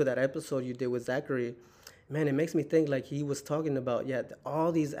listening to that episode you did with Zachary. Man, it makes me think like he was talking about,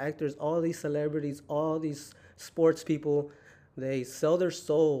 all these actors, all these celebrities, all these sports people, they sell their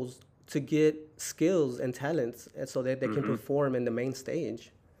souls to get skills and talents and so that they can perform in the main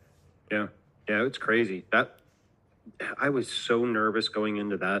stage. Yeah, it's crazy. That I was so nervous going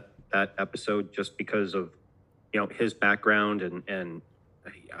into that episode just because of, his background and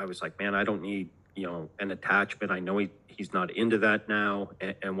I was like, man, I don't need, an attachment. I know he's not into that now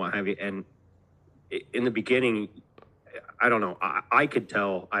and what have you. And in the beginning, I don't know. I could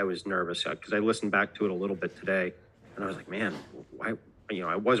tell I was nervous because I listened back to it a little bit today, and I was like, man, why?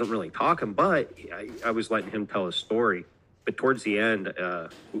 I wasn't really talking, but I was letting him tell his story. But towards the end,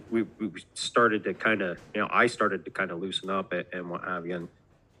 we started to kind of, I started to kind of loosen up and what have you.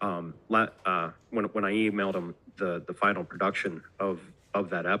 And when I emailed him the final production of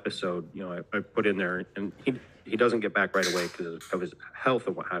that episode, I put in there, and he doesn't get back right away because of his health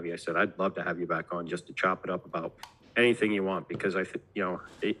and what have you. I said, I'd love to have you back on just to chop it up about anything you want, because I think,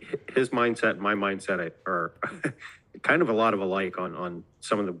 his mindset and my mindset are kind of a lot of alike on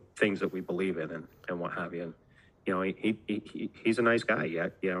some of the things that we believe in and what have you. And, he's a nice guy.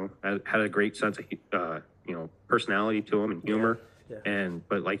 Yeah. Had a great sense of, personality to him and humor. Yeah.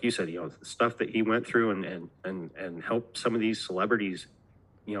 But like you said, the stuff that he went through and helped some of these celebrities,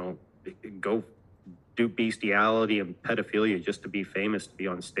 go do bestiality and pedophilia just to be famous, to be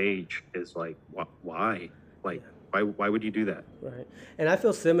on stage is like, why? Like, why would you do that? Right. And I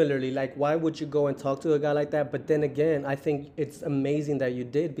feel similarly, like, why would you go and talk to a guy like that? But then again, I think it's amazing that you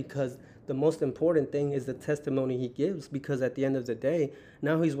did, because the most important thing is the testimony he gives, because at the end of the day,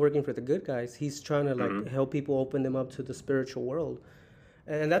 now he's working for the good guys. He's trying to like help people, open them up to the spiritual world.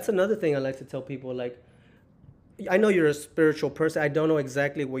 And that's another thing I like to tell people, like, I know you're a spiritual person. I don't know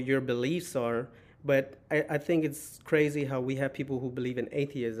exactly what your beliefs are, but I think it's crazy how we have people who believe in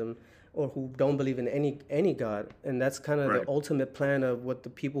atheism or who don't believe in any God. And that's kind of the ultimate plan of what the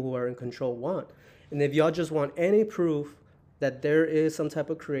people who are in control want. And if y'all just want any proof that there is some type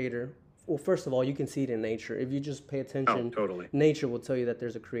of creator, well, first of all, you can see it in nature. If you just pay attention, nature will tell you that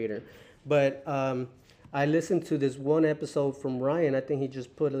there's a creator. But I listened to this one episode from Ryan. I think he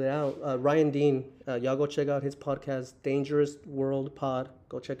just put it out. Ryan Dean, y'all go check out his podcast, Dangerous World Pod.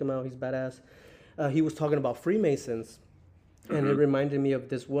 Go check him out. He's badass. He was talking about Freemasons. And it reminded me of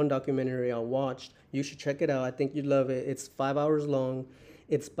this one documentary I watched. You should check it out. I think you'd love it. It's 5 hours long.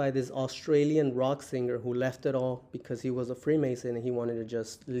 It's by this Australian rock singer who left it all because he was a Freemason and he wanted to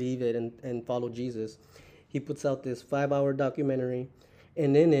just leave it and follow Jesus. He puts out this 5-hour documentary,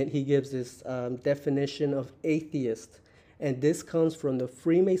 and in it he gives this definition of atheist. And this comes from the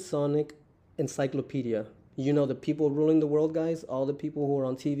Freemasonic Encyclopedia. You know, the people ruling the world, guys, all the people who are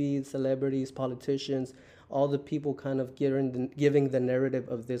on TV, celebrities, politicians, all the people kind of giving the narrative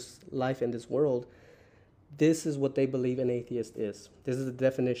of this life and this world. This is what they believe an atheist is. This is the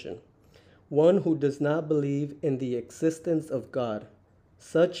definition. One who does not believe in the existence of God.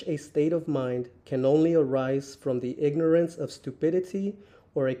 Such a state of mind can only arise from the ignorance of stupidity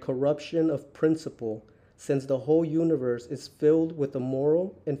or a corruption of principle, since the whole universe is filled with the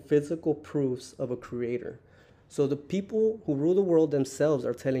moral and physical proofs of a creator. So the people who rule the world themselves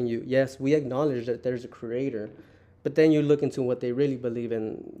are telling you, yes, we acknowledge that there's a creator, but then you look into what they really believe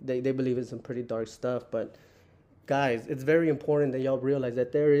in, they believe in some pretty dark stuff. But guys, it's very important that y'all realize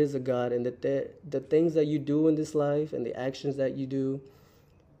that there is a God, and that the things that you do in this life and the actions that you do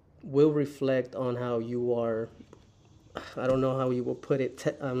will reflect on how you are. I don't know how you will put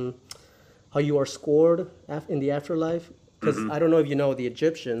it, how you are scored in the afterlife. Because I don't know if you know, the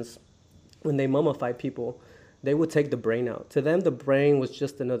Egyptians, when they mummify people, they would take the brain out. To them, the brain was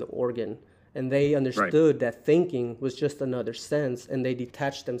just another organ. And they understood that thinking was just another sense, and they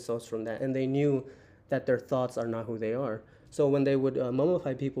detached themselves from that. And they knew that their thoughts are not who they are. So when they would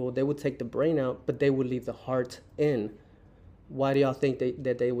mummify people, they would take the brain out, but they would leave the heart in. Why do y'all think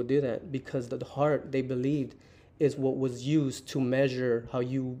that they would do that? Because the heart, they believed, is what was used to measure how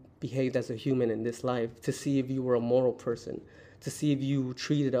you behaved as a human in this life, to see if you were a moral person, to see if you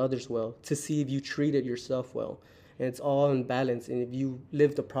treated others well, to see if you treated yourself well. And it's all in balance. And if you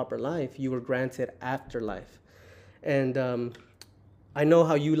lived a proper life, you were granted afterlife. And I know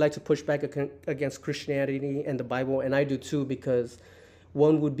how you like to push back against Christianity and the Bible, and I do too, because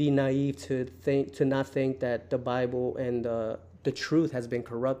one would be naive to not think that the Bible and the truth has been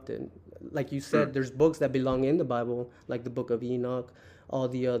corrupted. Like you said, there's books that belong in the Bible, like the Book of Enoch. All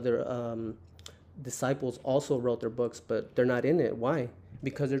the other disciples also wrote their books, but they're not in it. Why?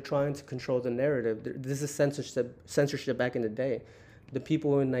 Because they're trying to control the narrative. This is censorship back in the day. The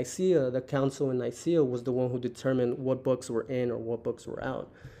people in Nicaea, the council in Nicaea, was the one who determined what books were in or what books were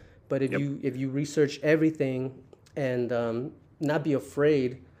out. But if you research everything and not be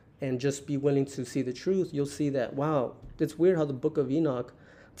afraid and just be willing to see the truth, you'll see that, wow, it's weird how the Book of Enoch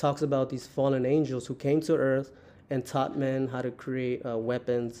talks about these fallen angels who came to earth and taught men how to create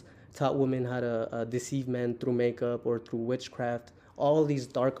weapons, taught women how to deceive men through makeup or through witchcraft, all these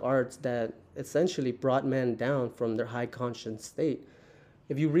dark arts that essentially brought men down from their high conscience state.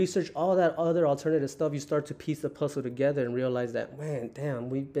 If you research all that other alternative stuff, you start to piece the puzzle together and realize that, man, damn,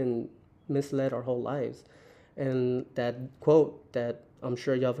 we've been misled our whole lives. And that quote that I'm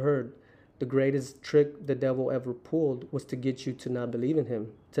sure y'all have heard, the greatest trick the devil ever pulled was to get you to not believe in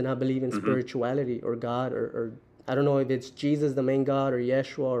him, to not believe in spirituality or God, or I don't know if it's Jesus, the main God, or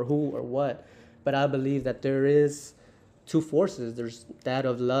Yeshua, or who, or what. But I believe that there is two forces. There's that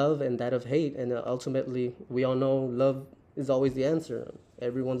of love and that of hate. And ultimately, we all know love is always the answer.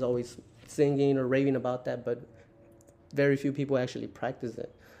 Everyone's always singing or raving about that, but very few people actually practice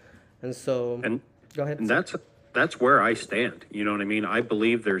it. And so, go ahead. And that's where I stand. You know what I mean? I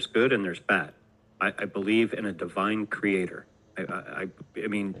believe there's good and there's bad. I believe in a divine creator. I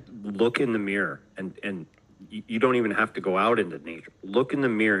mean, look in the mirror, and you don't even have to go out into nature. Look in the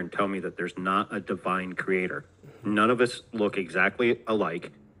mirror and tell me that there's not a divine creator. None of us look exactly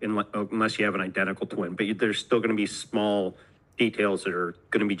alike unless you have an identical twin, but there's still going to be small details that are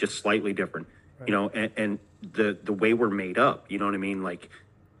going to be just slightly different, right. You know, and the way we're made up, you know what I mean? Like,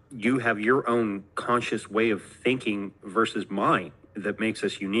 you have your own conscious way of thinking versus mine that makes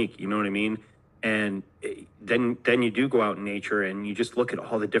us unique, you know what I mean? And then you do go out in nature and you just look at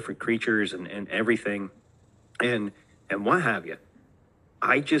all the different creatures and everything and what have you.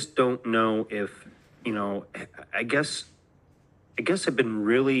 I just don't know if, you know, I guess I've been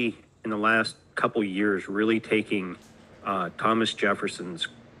really, in the last couple years, really taking Thomas Jefferson's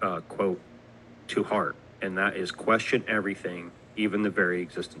quote to heart, and that is, question everything, even the very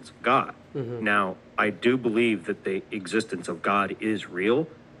existence of God. Mm-hmm. Now, I do believe that the existence of God is real.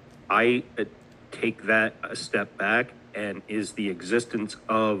 I take that a step back, and is the existence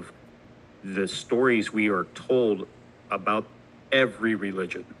of the stories we are told about every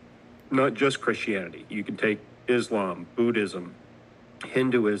religion, not just Christianity. You can take Islam, Buddhism,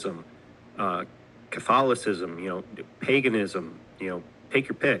 Hinduism, Catholicism, you know, paganism, you know, take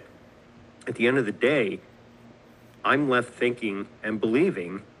your pick. At the end of the day, I'm left thinking and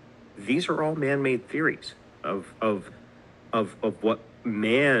believing these are all man-made theories of what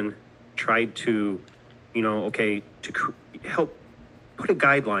man tried to, you know, okay, to help put a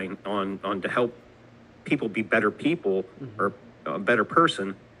guideline on to help people be better people, mm-hmm. or a better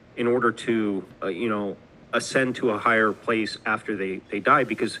person, in order to, you know, ascend to a higher place after they die,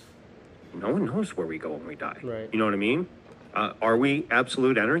 because no one knows where we go when we die. Right. You know what I mean? Are we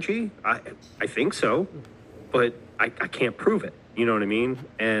absolute energy? I think so, but I can't prove it. You know what I mean?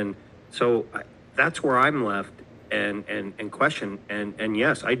 And so that's where I'm left and question. And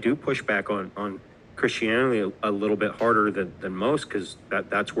yes, I do push back on Christianity a little bit harder than most, because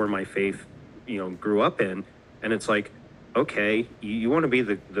that's where my faith, grew up in. And it's like, okay, you want to be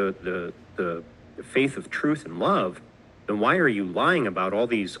the faith of truth and love, then why are you lying about all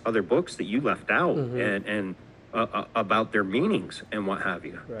these other books that you left out, and about their meanings and what have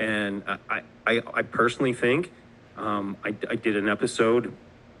you? Right. And I personally think, I did an episode,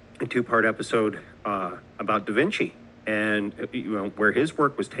 a 2-part episode, about Da Vinci, and where his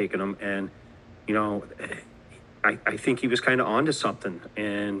work was taking him, and I think he was kind of onto something,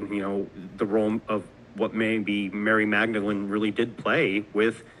 and the role of what maybe Mary Magdalene really did play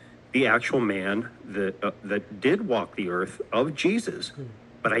with the actual man that did walk the earth of Jesus.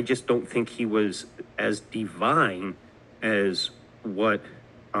 But I just don't think he was as divine as what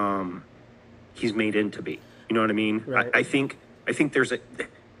he's made into be. You know what I mean? Right. I think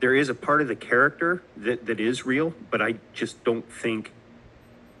there is a part of the character that is real, but I just don't think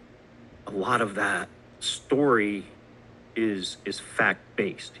a lot of that story is fact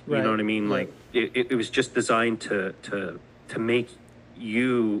based. You Right. know what I mean? Yeah. Like it was just designed to make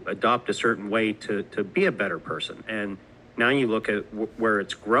you adopt a certain way to be a better person. And now you look at where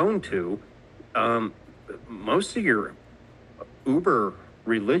it's grown to. Most of your uber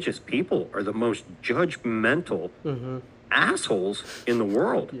religious people are the most judgmental assholes in the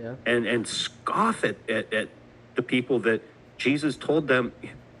world. Yeah. And scoff at the people that Jesus told them,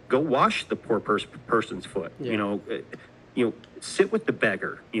 go wash the poor person's foot. Yeah. Sit with the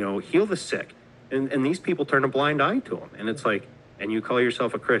beggar, heal the sick. And these people turn a blind eye to them. And it's like, and you call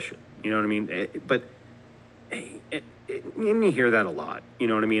yourself a Christian, you know what I mean? But you hear that a lot, you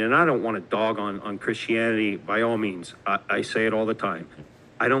know what I mean? And I don't want to dog on Christianity by all means. I say it all the time.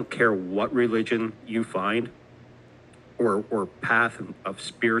 I don't care what religion you find or path of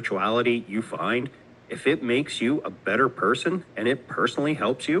spirituality you find. If it makes you a better person and it personally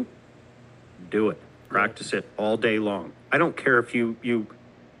helps you, do it. Practice it all day long. I don't care if you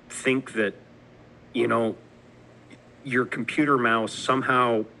think that, your computer mouse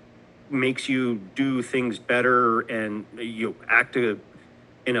somehow makes you do things better and you act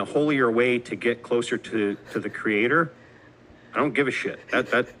in a holier way to get closer to the creator. I don't give a shit.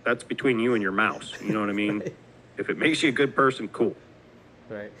 That's between you and your mouse. You know what I mean? Right. If it makes you a good person, cool.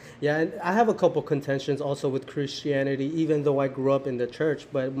 Right. Yeah, and I have a couple contentions also with Christianity, even though I grew up in the church.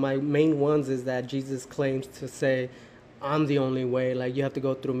 But my main ones is that Jesus claims to say, I'm the only way. Like, you have to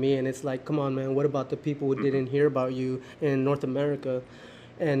go through me. And it's like, come on, man. What about the people who didn't hear about you in North America?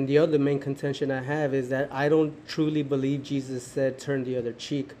 And the other main contention I have is that I don't truly believe Jesus said turn the other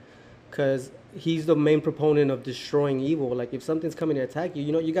cheek, because he's the main proponent of destroying evil. Like, if something's coming to attack you,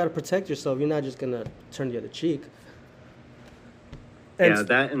 you got to protect yourself. You're not just going to turn the other cheek. And Yeah,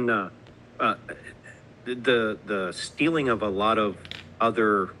 that and the stealing of a lot of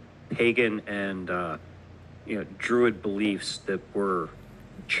other pagan and Druid beliefs that were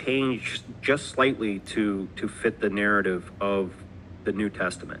changed just slightly to fit the narrative of the New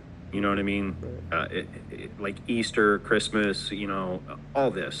Testament. You know what I mean? Like Easter, Christmas,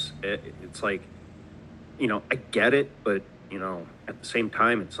 all this. It's like, I get it, but at the same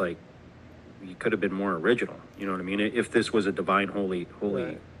time, it's like you could have been more original. You know what I mean? If this was a divine, holy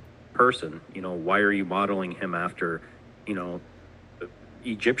Right. person, why are you modeling him after,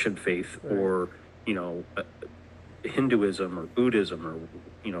 Egyptian faith Right. or, Hinduism or Buddhism or,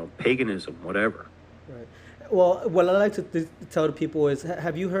 paganism, whatever. Right. Well, what I like to tell the people is,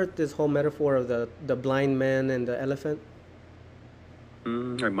 have you heard this whole metaphor of the blind man and the elephant?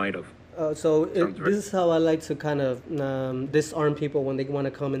 I might have. So Sounds right. this is how I like to kind of disarm people when they want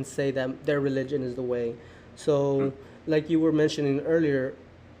to come and say that their religion is the way. So, like you were mentioning earlier,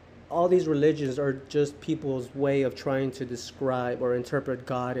 all these religions are just people's way of trying to describe or interpret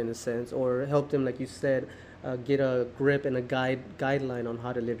God in a sense, or help them, like you said, get a grip and a guideline on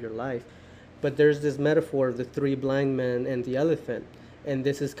how to live your life. But there's this metaphor of the 3 blind men and the elephant, and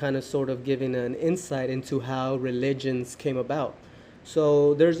this is kind of sort of giving an insight into how religions came about.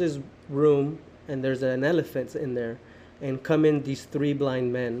 So there's this room, and there's an elephant in there, and come in these 3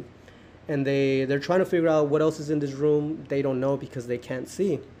 blind men, and they're trying to figure out what else is in this room. They don't know because they can't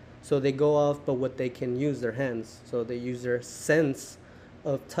see. So they go off, but what they can use their hands. So they use their sense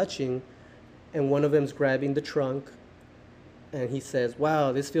of touching, and one of them's grabbing the trunk, and he says,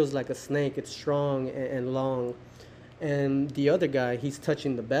 wow, this feels like a snake. It's strong and long. And the other guy, he's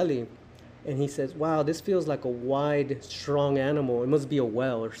touching the belly, And he says, wow, this feels like a wide, strong animal. It must be a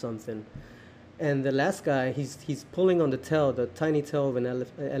whale or something. And the last guy, he's pulling on the tail, the tiny tail of an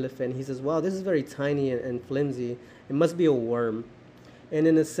elephant. He says, wow, this is very tiny and flimsy. It must be a worm. And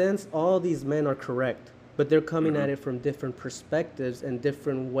in a sense, all these men are correct, but they're coming at it from different perspectives and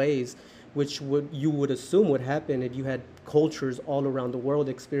different ways, which you would assume would happen if you had cultures all around the world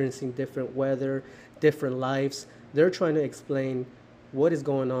experiencing different weather, different lives. They're trying to explain what is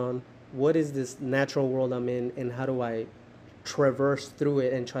going on, what is this natural world I'm in, and how do I traverse through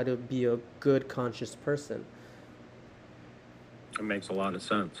it and try to be a good, conscious person. It makes a lot of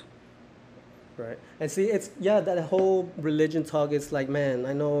sense. Right. And see, it's, yeah, that whole religion talk, it's like, man,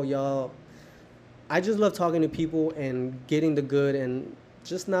 I know y'all, I just love talking to people and getting the good and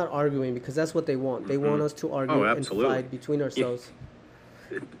just not arguing because that's what they want. They want us to argue and absolutely. fight between ourselves.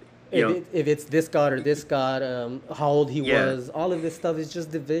 You know, If it's this God or this God, how old he Yeah. was, all of this stuff is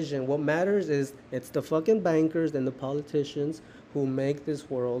just division. What matters is it's the fucking bankers and the politicians who make this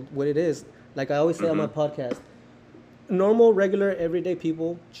world what it is. Like I always say on my podcast, normal, regular, everyday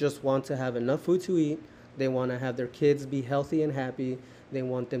people just want to have enough food to eat. They want to have their kids be healthy and happy. They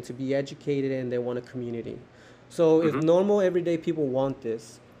want them to be educated and they want a community. So if normal, everyday people want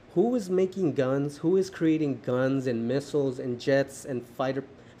this, who is making guns? Who is creating guns and missiles and jets and fighter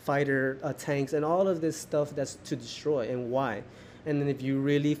tanks and all of this stuff that's to destroy, and why? And then if you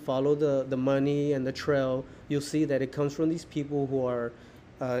really follow the money and the trail, you'll see that it comes from these people who are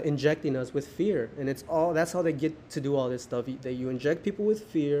injecting us with fear, and it's all, that's how they get to do all this stuff. You inject people with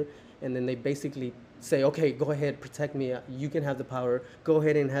fear, and then they basically say, okay, go ahead, protect me, you can have the power, go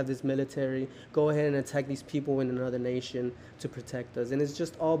ahead and have this military, go ahead and attack these people in another nation to protect us. And it's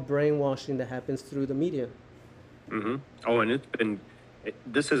just all brainwashing that happens through the media. Oh, and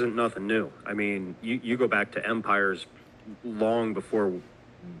this isn't nothing new. I mean, you go back to empires long before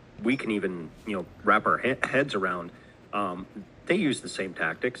we can even, wrap our heads around. They use the same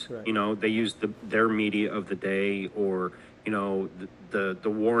tactics. Right. They use their media of the day, or the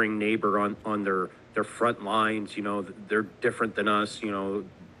warring neighbor on their front lines. They're different than us.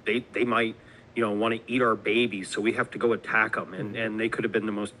 They might want to eat our babies, so we have to go attack them. And they could have been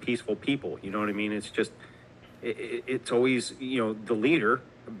the most peaceful people. You know what I mean? It's just it's always the leader.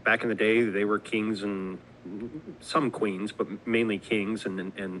 Back in the day, they were kings and some queens, but mainly kings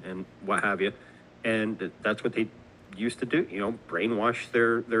and what have you. And that's what they used to do, brainwash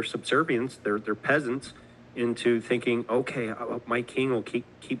their subservients, their peasants, into thinking, okay, my king will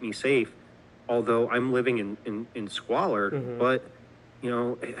keep me safe, although I'm living in squalor. But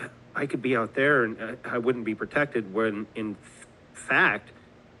I could be out there and I wouldn't be protected, when in fact,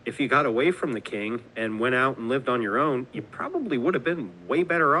 if you got away from the king and went out and lived on your own, you probably would have been way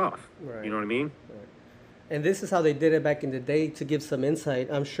better off. Right. You know what I mean? And this is how they did it back in the day. To give some insight,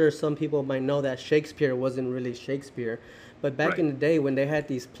 I'm sure some people might know that Shakespeare wasn't really Shakespeare, but back in the day when they had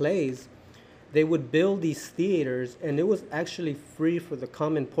these plays, they would build these theaters, and it was actually free for the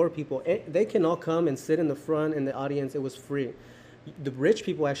common poor people. They can all come and sit in the front in the audience. It was free. The rich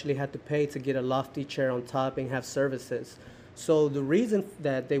people actually had to pay to get a lofty chair on top and have services. So the reason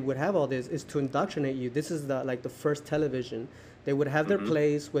that they would have all this is to indoctrinate you. This is the first television. They would have their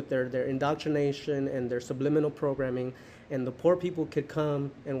plays with their indoctrination and their subliminal programming, and the poor people could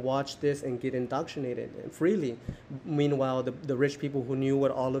come and watch this and get indoctrinated freely. Meanwhile, the rich people who knew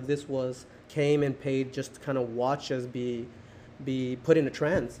what all of this was came and paid just to kind of watch us be put in a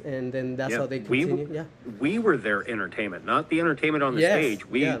trance, and then that's how they continue. We were their entertainment, not the entertainment on the stage.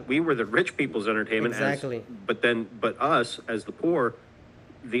 We were the rich people's entertainment. Exactly. But us as the poor,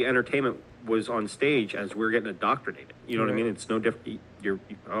 the entertainment was on stage as we're getting indoctrinated. You know what I mean? It's no different.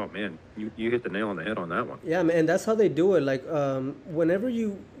 Oh man, you hit the nail on the head on that one. Yeah, man, and that's how they do it. Like, whenever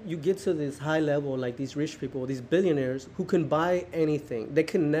you get to this high level, like these rich people, these billionaires who can buy anything, they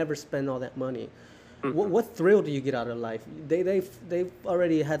can never spend all that money. What thrill do you get out of life? They've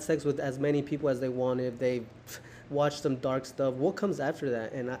already had sex with as many people as they wanted. They watched some dark stuff. What comes after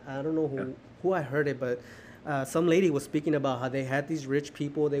that? And I don't know who I heard it, but some lady was speaking about how they had these rich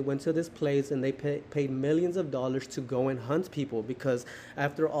people. They went to this place and they paid millions of dollars to go and hunt people, because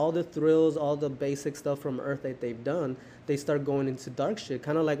after all the thrills, all the basic stuff from Earth that they've done, they start going into dark shit.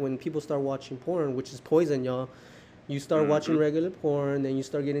 Kind of like when people start watching porn, which is poison, y'all. You start watching regular porn, then you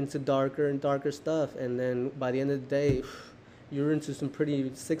start getting into darker and darker stuff, and then by the end of the day, you're into some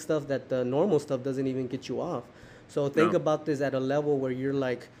pretty sick stuff that the normal stuff doesn't even get you off. So think about this at a level where you're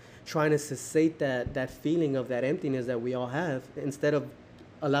like trying to cessate that feeling of that emptiness that we all have. Instead of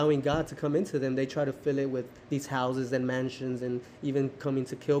allowing God to come into them, they try to fill it with these houses and mansions, and even coming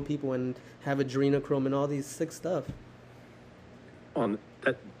to kill people and have adrenochrome and all these sick stuff.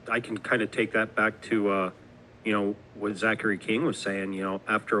 I can kind of take that back to, what Zachary King was saying.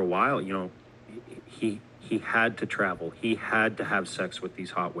 After a while, he had to travel. He had to have sex with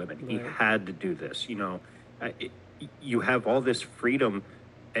these hot women. He Right. had to do this. You have all this freedom.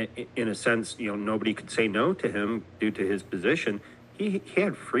 In a sense, nobody could say no to him due to his position. He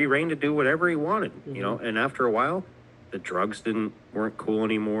had free reign to do whatever he wanted. And after a while, the drugs weren't cool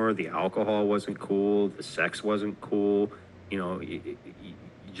anymore. The alcohol wasn't cool. The sex wasn't cool. You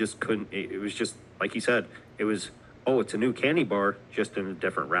just couldn't. It was just like he said. It was, oh, it's a new candy bar, just in a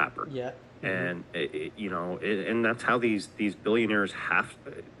different wrapper. Yeah. And and that's how these billionaires have.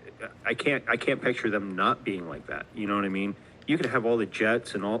 I can't picture them not being like that. You know what I mean? You could have all the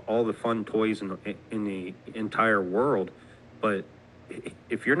jets and all the fun toys in the entire world, but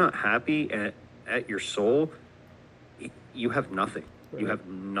if you're not happy at your soul, you have nothing. Right. You have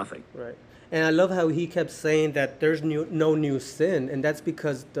nothing. Right. And I love how he kept saying that there's no new sin, and that's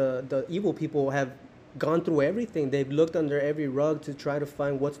because the evil people have gone through everything. They've looked under every rug to try to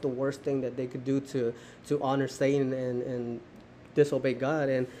find what's the worst thing that they could do to honor Satan and disobey God.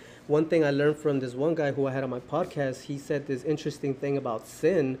 And one thing I learned from this one guy who I had on my podcast, he said this interesting thing about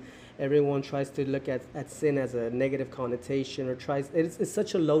sin. Everyone tries to look at sin as a negative connotation, or it's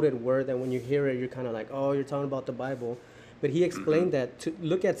such a loaded word that when you hear it, you're kind of like, oh, you're talking about the Bible. But he explained that to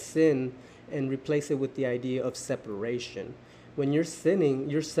look at sin and replace it with the idea of separation. When you're sinning,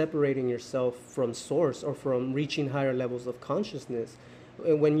 you're separating yourself from source or from reaching higher levels of consciousness.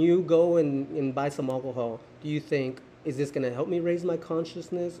 And when you go and buy some alcohol, do you think, is this going to help me raise my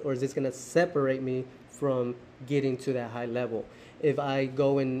consciousness, or is this going to separate me from getting to that high level? If I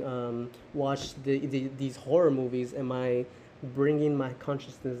go and watch these horror movies, am I bringing my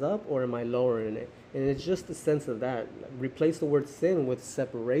consciousness up, or am I lowering it? And it's just a sense of that. Replace the word sin with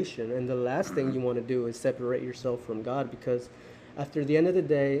separation. And the last thing you want to do is separate yourself from God, because after the end of the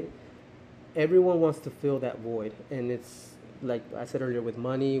day, everyone wants to fill that void. And it's like I said earlier, with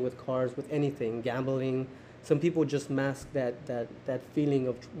money, with cars, with anything, gambling. Some people just mask that feeling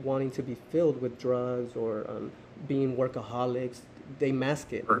of wanting to be filled with drugs, or being workaholics. They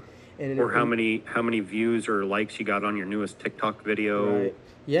mask it. Or how many views or likes you got on your newest TikTok video. Right.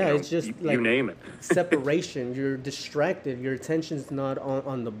 Yeah, it's just like you name it. separation. You're distracted. Your attention's not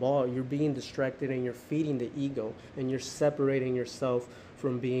on the ball. You're being distracted, and you're feeding the ego, and you're separating yourself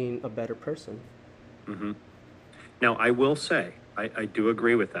from being a better person. Mm-hmm. Now, I will say, I do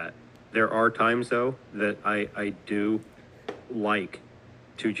agree with that. There are times, though, that I do like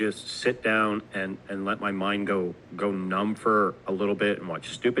to just sit down and let my mind go numb for a little bit and watch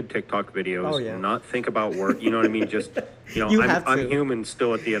stupid TikTok videos. Oh, yeah. Not think about work. You know what I mean? Just, I'm human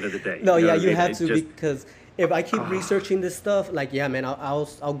still at the end of the day. No, you know yeah, what I you mean? have It to, just- because if I keep researching this stuff, like, yeah, man,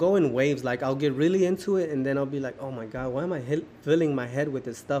 I'll go in waves. Like, I'll get really into it, and then I'll be like, oh my God, why am I filling my head with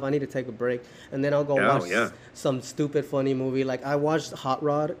this stuff? I need to take a break. And then I'll go watch some stupid, funny movie. Like, I watched Hot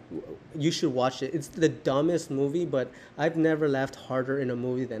Rod. You should watch it. It's the dumbest movie, but I've never laughed harder in a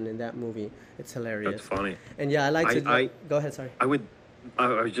movie than in that movie. It's hilarious. That's funny. And yeah, I like to. Go ahead, sorry. I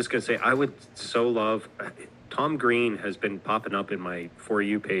was just going to say, I would so love. Tom Green has been popping up in my For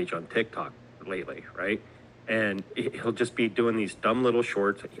You page on TikTok lately, right? And he'll just be doing these dumb little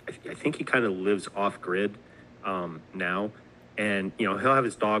shorts. I think he kind of lives off grid now. And, he'll have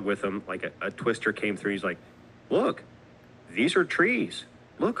his dog with him. Like a twister came through. He's like, look, these are trees.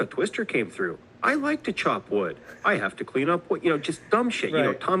 Look, a twister came through. I like to chop wood. I have to clean up wood. Just dumb shit.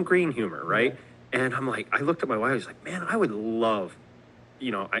 Right. Tom Green humor, right? Yeah. And I'm like, I looked at my wife. I was like, man, I would love,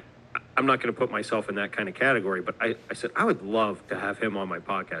 I'm not going to put myself in that kind of category, but I said, I would love to have him on my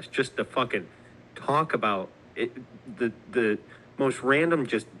podcast just to fucking talk about it, the most random,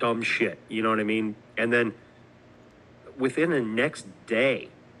 just dumb shit. You know what I mean? And then within the next day,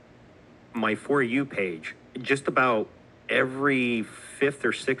 my For You page, just about every fifth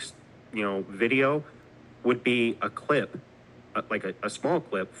or sixth, video would be a clip, like a small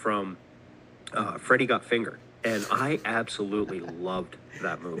clip from Freddy Got Fingered. And I absolutely loved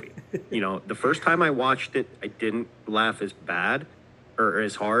that movie. The first time I watched it, I didn't laugh as bad or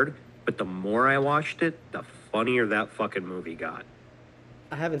as hard, but the more I watched it, the funnier that fucking movie got.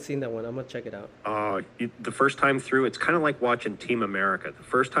 I haven't seen that one. I'm going to check it out. The first time through, it's kind of like watching Team America. The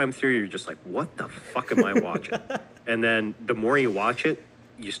first time through, you're just like, what the fuck am I watching? And then the more you watch it,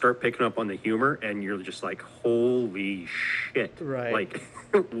 you start picking up on the humor, and you're just like, holy shit. Right. Like,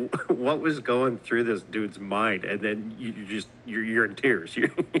 what was going through this dude's mind? And then you're in tears. You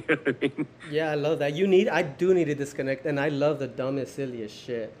know what I mean? Yeah, I love that. I do need to disconnect, and I love the dumbest, silliest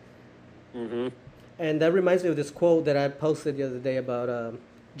shit. Mm-hmm. And that reminds me of this quote that I posted the other day about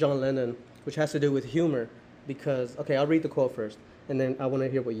John Lennon, which has to do with humor. Because, okay, I'll read the quote first. and then I want to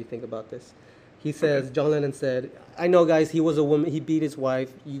hear what you think about this. He says, John Lennon said, I know, guys, he was a woman. He beat his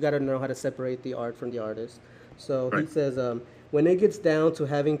wife. You got to know how to separate the art from the artist. So he Right. says, when it gets down to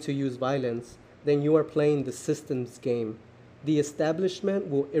having to use violence, then you are playing the system's game. The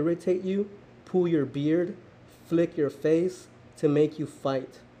establishment will irritate you, pull your beard, flick your face to make you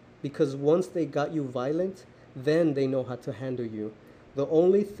fight. Because once they got you violent, then they know how to handle you. The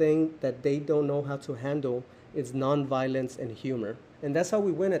only thing that they don't know how to handle is nonviolence and humor. And that's how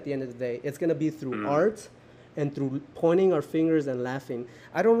we win at the end of the day. It's going to be through art and through pointing our fingers and laughing.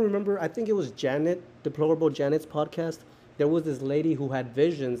 I don't remember, I think it was Janet, Deplorable Janet's podcast. There was this lady who had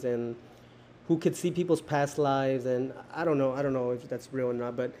visions and who could see people's past lives. And I don't know if that's real or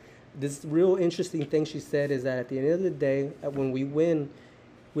not. But this real interesting thing she said is that at the end of the day, when we win,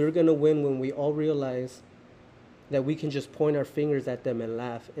 we're going to win when we all realize that we can just point our fingers at them and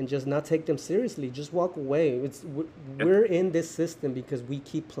laugh and just not take them seriously. Just walk away. We're in this system because we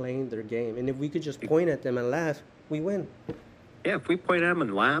keep playing their game. And if we could just point at them and laugh, we win. Yeah, if we point at them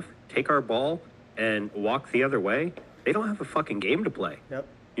and laugh, take our ball, and walk the other way, they don't have a fucking game to play. Yep.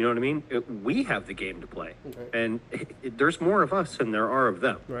 You know what I mean? We have the game to play. Okay. And there's more of us than there are of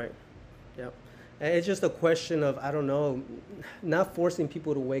them. Right. Yep. And it's just a question of, I don't know, not forcing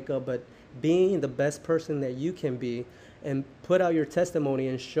people to wake up, but being the best person that you can be and put out your testimony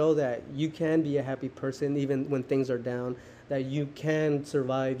and show that you can be a happy person even when things are down, that you can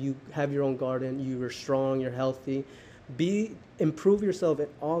survive, you have your own garden, you are strong, you're healthy. Improve yourself in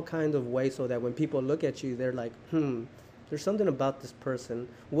all kinds of ways so that when people look at you, they're like, there's something about this person.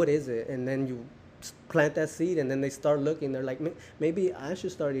 What is it? And then you plant that seed and then they start looking. They're like, maybe I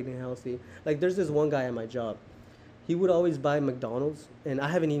should start eating healthy. Like there's this one guy at my job. He would always buy McDonald's, and I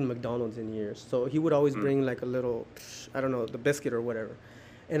haven't eaten McDonald's in years. So he would always bring like a little, I don't know, the biscuit or whatever.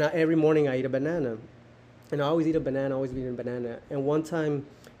 And every morning I eat a banana. And I always eat a banana, always eat a banana. And one time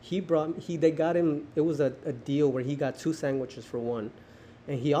they got him, it was a deal where he got 2 sandwiches for one.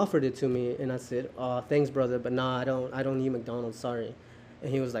 And he offered it to me, and I said, thanks, brother, but nah, I don't eat McDonald's, sorry.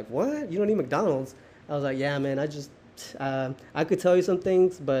 And he was like, what? You don't eat McDonald's? I was like, yeah, man, I could tell you some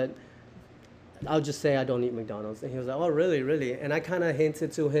things, but I'll just say I don't eat McDonald's. And he was like, oh, really, really? And I kind of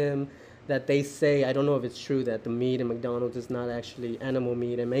hinted to him that they say, I don't know if it's true, that the meat in McDonald's is not actually animal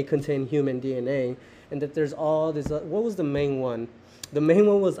meat. It may contain human DNA. And that there's all this, what was the main one? The main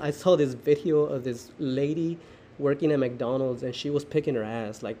one was, I saw this video of this lady working at McDonald's, and she was picking her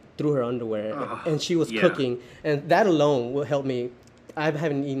ass, like, through her underwear. And she was cooking. And that alone will help me. I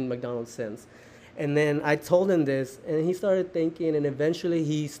haven't eaten McDonald's since. And then I told him this, and he started thinking, and eventually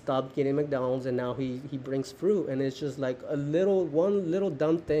he stopped getting McDonald's, and now he brings fruit. And it's just like one little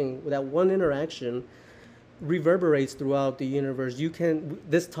dumb thing, that one interaction reverberates throughout the universe.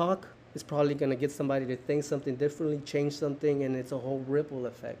 This talk is probably going to get somebody to think something differently, change something, and it's a whole ripple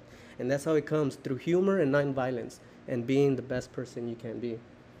effect. And that's how it comes, through humor and non-violence, and being the best person you can be.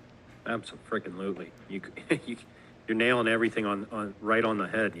 Absolutely. You're nailing everything on right on the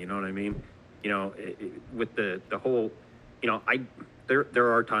head. You know what I mean? You know, with the whole, you know,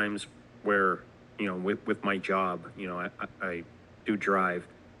 there are times where, you know, with my job, you know, I do drive,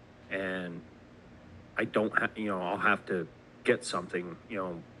 and I don't have, you know, I'll have to get something, you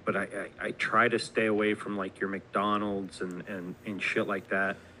know, but I try to stay away from like your McDonald's and shit like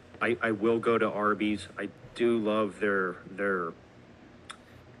that. I will go to Arby's. I do love their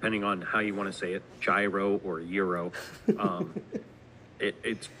depending on how you want to say it, gyro or euro.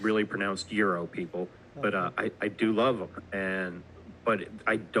 It's really pronounced Euro, people, but I do love them, but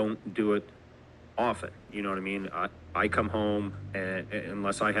I don't do it often. You know what I mean? I come home, and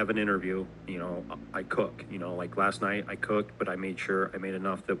unless I have an interview, you know, I cook. You know, like last night I cooked, but I made sure I made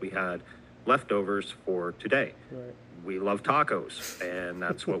enough that we had leftovers for today. Right. We love tacos, and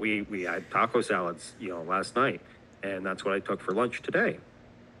that's what we had taco salads, you know, last night, and that's what I took for lunch today.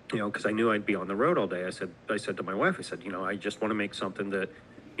 You know, because I knew I'd be on the road all day. I said to my wife, I said, you know, I just want to make something that,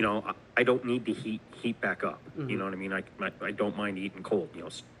 you know, I don't need to heat back up. You know what I mean? I don't mind eating cold. You know,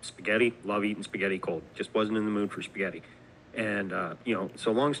 spaghetti, love eating spaghetti cold. Just wasn't in the mood for spaghetti. And, you know,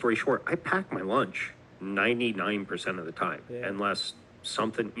 so long story short, I pack my lunch 99% of the time, unless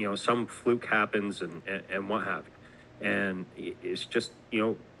something, you know, some fluke happens and what have you. And it's just, you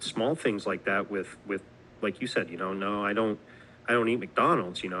know, small things like that with like you said, you know, no, I don't eat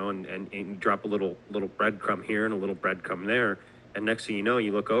McDonald's, you know, and you drop a little breadcrumb here and a little breadcrumb there, and next thing you know,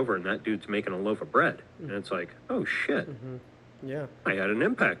 you look over and that dude's making a loaf of bread, and it's like, oh shit, Yeah. I had an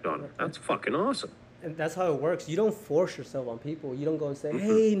impact on it. That's fucking awesome. And that's how it works. You don't force yourself on people. You don't go and say,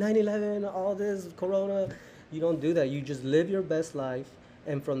 hey, 9/11, all this, Corona. You don't do that. You just live your best life,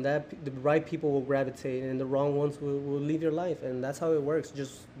 and from that, the right people will gravitate, and the wrong ones will leave your life, and that's how it works.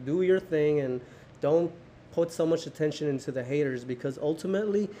 Just do your thing, and don't put so much attention into the haters, because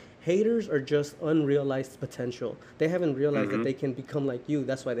ultimately, haters are just unrealized potential. They haven't realized that Mm-hmm. they can become like you.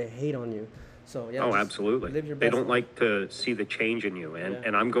 That's why they hate on you. So yeah, Oh, just absolutely. live your They best don't life. like to see the change in you, Yeah.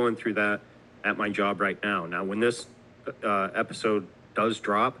 and I'm going through that at my job right now. Now, when this episode does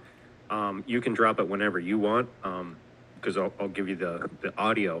drop, you can drop it whenever you want, because I'll give you the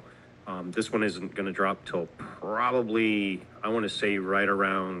audio. This one isn't going to drop till probably, I want to say, right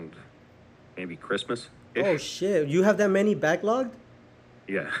around maybe Christmas Oh ish. shit, you have that many backlogged?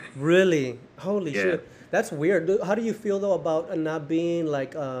 Yeah, Really? Holy yeah. shit. That's weird. How do you feel though about not being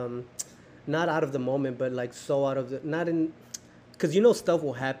like not out of the moment, but like so out of the not in because you know stuff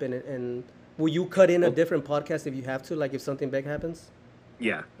will happen, and will you cut in a Well, different podcast if you have to, like if something big happens?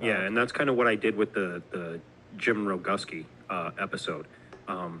 yeah, Oh, yeah, and okay. that's kind of what I did with the Jim Roguski episode.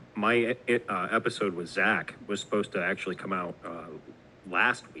 My episode with Zach was supposed to actually come out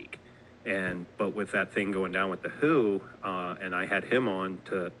last week, and but with that thing going down with the Who, and I had him on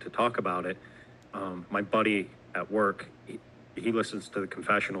to talk about it. My buddy at work, he listens to the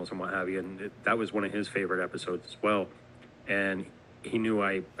confessionals and what have you, and that was one of his favorite episodes as well. And he knew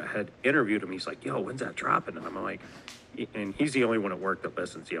I had interviewed him. He's like, "Yo, when's that dropping?" And I'm like, and he's the only one at work that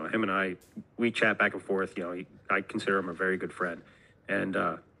listens. You know, him and I, we chat back and forth. You know, I consider him a very good friend. And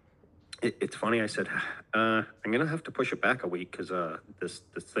it's funny. I said, I'm gonna have to push it back a week because this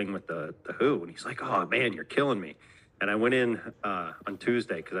thing with the Who. And he's like, "Oh man, you're killing me." And I went in on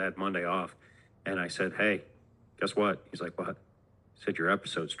Tuesday because I had Monday off, and I said, "Hey, guess what?" He's like, "What?" I said, "Your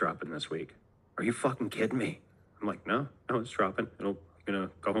episode's dropping this week." "Are you fucking kidding me?" I'm like, "No, no, it's dropping. I'm gonna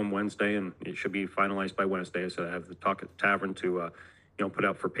go home Wednesday, and it should be finalized by Wednesday." So I have the talk at the tavern to, put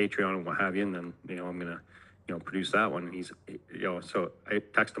out for Patreon and what have you, and then I'm gonna, produce that one. And he's, so I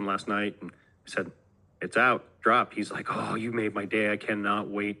texted him last night and I said, "It's out, drop." He's like, "Oh, you made my day. I cannot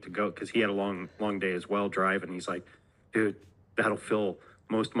wait to go," because he had a long day as well driving. He's like, "Dude, that'll fill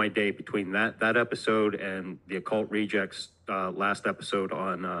most of my day between that episode and the Occult Rejects last episode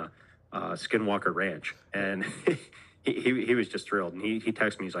on Skinwalker Ranch." And he was just thrilled. And he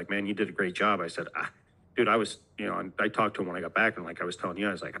texted me. He's like, "Man, you did a great job." I said, "Dude, I was, I talked to him when I got back, and like I was telling you,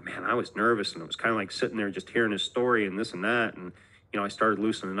 I was like, man, I was nervous, and it was kind of like sitting there just hearing his story and this and that, and I started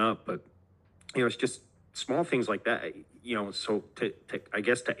loosening up, but it's just small things like that, So to I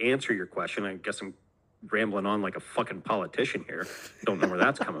guess to answer your question, I guess I'm rambling on like a fucking politician here. Don't know where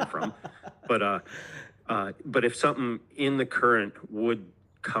that's coming from, but but if something in the current would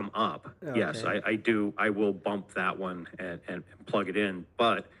come up, yes, Okay. I do. I will bump that one and plug it in.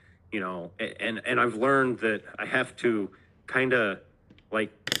 But and I've learned that I have to kind of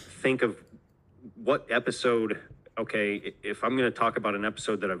like think of what episode. Okay, if I'm going to talk about an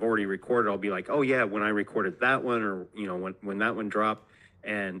episode that I've already recorded, I'll be like, oh yeah, when I recorded that one, or when that one dropped.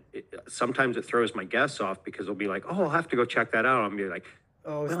 And sometimes it throws my guests off because they'll be like, oh, I'll have to go check that out. I'll be like,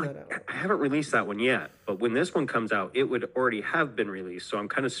 Oh, it's well, not out. I haven't released that one yet, but when this one comes out, it would already have been released. So I'm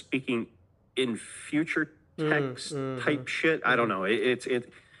kind of speaking in future text type shit. I don't know.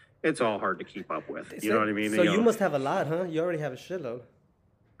 It's all hard to keep up with. You know what I mean? So you must have a lot, huh? You already have a shitload.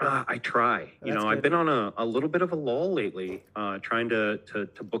 I try. That's I've good. been on a little bit of a lull lately, trying to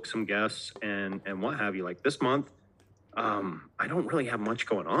book some guests and what have you. Like this month, I don't really have much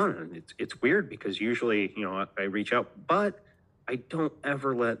going on, and it's weird because usually I reach out, but I don't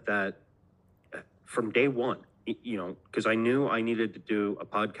ever let that from day one. Because I knew I needed to do a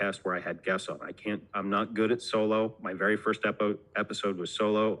podcast where I had guests on. I'm not good at solo. My very first episode was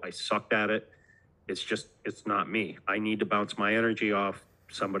solo. I sucked at it. It's not me. I need to bounce my energy off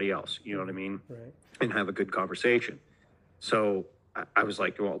somebody else. You know what I mean? Right. And have a good conversation. So I was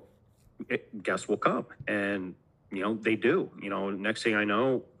like, well, guests will come, and they do. Next thing I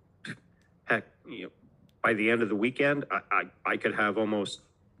know, heck, by the end of the weekend, I could have almost,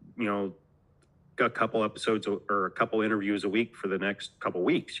 a couple episodes or a couple interviews a week for the next couple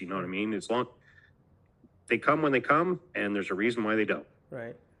weeks. You know what I mean? It's long. They come when they come, and there's a reason why they don't.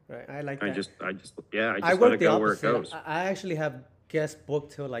 Right. Right. I like I that. just, yeah, I I just let work it the go where it opposite. goes. I actually have guests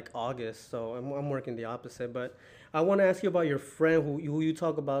booked till like August, so I'm working the opposite. But I want to ask you about your friend who you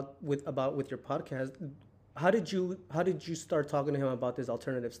talk about with your podcast. How did you start talking to him about this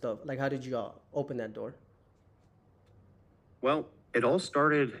alternative stuff? Like how did you open that door? Well, it all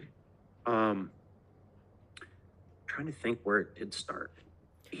started. Trying to think where it did start.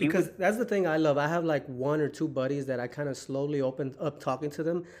 he Because would, that's the thing I love. I have like one or two buddies that I kind of slowly open up talking to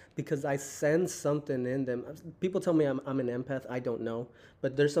them because I sense something in them. People tell me I'm an empath. I don't know,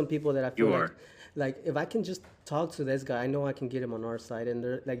 but there's some people that I feel you are. like if I can just talk to this guy, I know I can get him on our side. And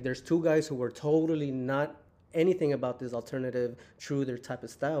there's two guys who were totally not anything about this alternative truther type of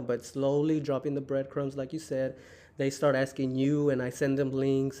style, but slowly dropping the breadcrumbs, like you said. They start asking you, and I send them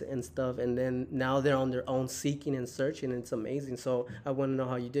links and stuff, and then now they're on their own seeking and searching, and it's amazing. So I want to know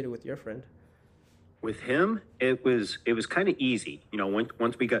how you did it with your friend. With him, it was kind of easy. You know,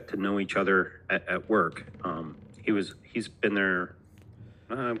 once we got to know each other at work, he's been there,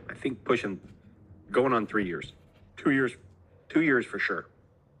 I think pushing, going on 3 years, 2 years, 2 years for sure.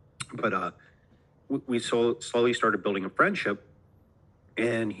 But we slowly started building a friendship,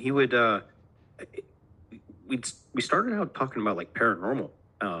 and he would we started out talking about like paranormal,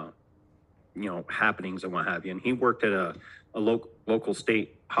 happenings and what have you. And he worked at a local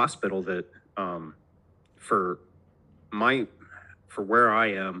state hospital that for where I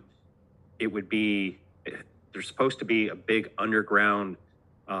am, it would be, there's supposed to be a big underground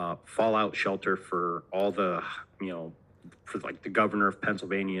fallout shelter for all the, for like the governor of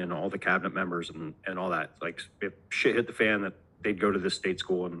Pennsylvania and all the cabinet members and all that. Like if shit hit the fan, that they'd go to this state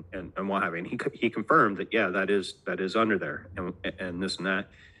school and what have you. And he confirmed that, yeah, that is under there and this and that.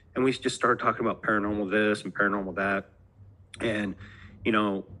 And we just started talking about paranormal this and paranormal that. And,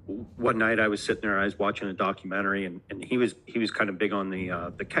 one night I was sitting there, I was watching a documentary, and he was kind of big on the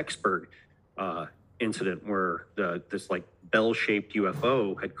Kecksburg incident where this like bell-shaped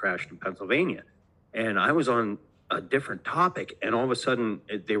UFO had crashed in Pennsylvania. And I was on a different topic, and all of a sudden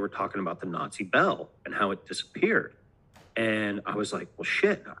they were talking about the Nazi bell and how it disappeared. And I was like, well,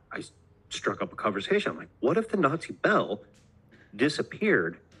 shit. I struck up a conversation. I'm like, what if the Nazi bell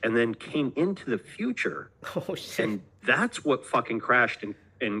disappeared and then came into the future? Oh shit! And that's what fucking crashed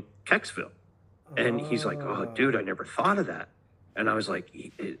in Kecksville. And he's like, oh, dude, I never thought of that. And I was like,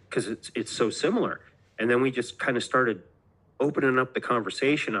 because it's so similar. And then we just kind of started opening up the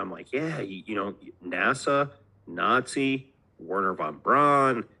conversation. I'm like, yeah, NASA, Nazi, Werner von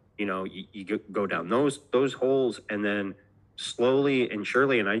Braun, you go down those holes, and then slowly and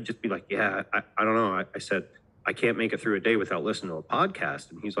surely, and I'd just be like, yeah, I don't know. I said, I can't make it through a day without listening to a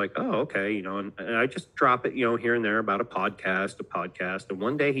podcast. And he's like, oh, okay. And I just drop it, here and there about a podcast. And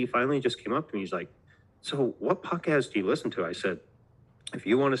one day he finally just came up to me. He's like, so what podcast do you listen to? I said, if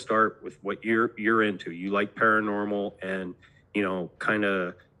you want to start with what you're into, you like paranormal and, kind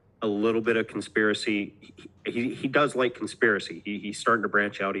of a little bit of conspiracy. He does like conspiracy. He's starting to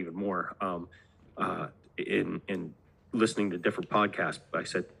branch out even more in listening to different podcasts. But I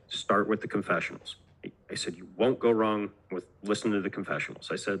said, start with the confessionals. I said, you won't go wrong with listening to the confessionals.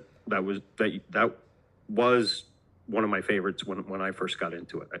 I said, that was one of my favorites when I first got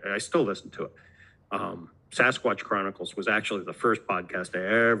into it. I still listen to it. Sasquatch Chronicles was actually the first podcast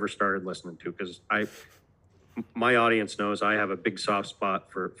I ever started listening to, because my audience knows I have a big soft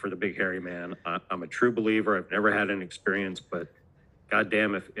spot for the big hairy man. I'm a true believer. I've never had an experience, but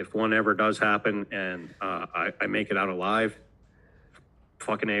goddamn, if one ever does happen and I make it out alive,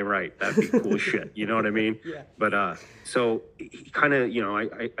 fucking A right. That'd be cool as shit. You know what I mean? Yeah. But so he kind of,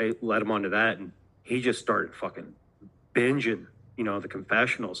 I led him onto that, and he just started fucking binging, the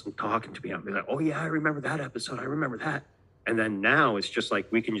confessionals and talking to me. I'm like, oh yeah, I remember that episode. I remember that. And then now it's just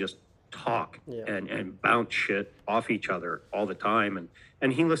like we can just talk and bounce shit off each other all the time.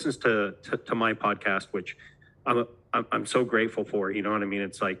 And he listens to my podcast, which I'm so grateful for. You know what I mean?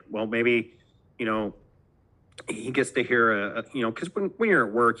 It's like, well, maybe, he gets to hear because when you're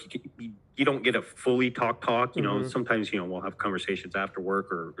at work, you don't get a fully talk. Sometimes we'll have conversations after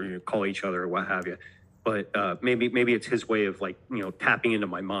work or you call each other or what have you. But maybe it's his way of like tapping into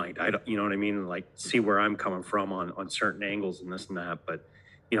my mind. I don't, you know what I mean? And like see where I'm coming from on certain angles and this and that. But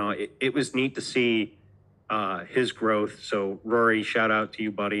it was neat to see his growth. So Rory, shout out to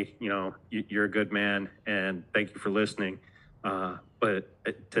you, buddy. You're a good man, and thank you for listening. But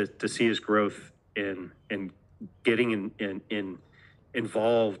to see his growth in getting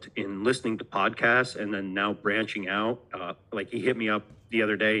involved in listening to podcasts, and then now branching out. Like he hit me up the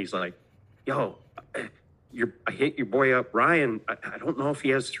other day. He's like, yo, I hit your boy up, Ryan. I don't know if he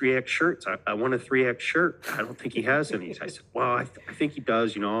has 3X shirts. I want a 3X shirt. I don't think he has any. I said, well, I think he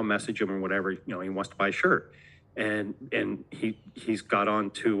does. I'll message him or whatever. He wants to buy a shirt. And he's got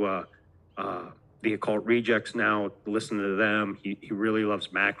on to the Occult Rejects now, listening to them. He really loves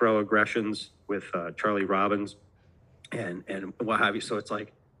macroaggressions with Charlie Robbins and what have you. So it's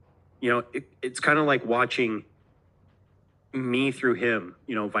like, it's kind of like watching me through him,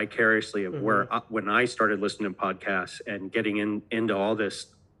 vicariously of where when I started listening to podcasts and getting into all this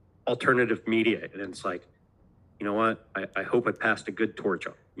alternative media, and it's like, you know what? I hope I passed a good torch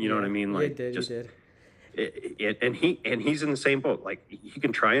up. You know what I mean? Like, you just did. and he's in the same boat. Like, he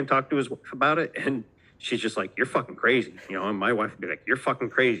can try and talk to his wife about it, and she's just like, "You're fucking crazy," you know. And my wife would be like, "You're fucking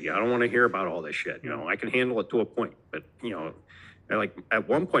crazy. I don't want to hear about all this shit." You know, I can handle it to a point, but you know, like at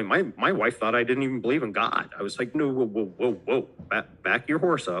one point, my wife thought I didn't even believe in God. I was like, "No, whoa, back your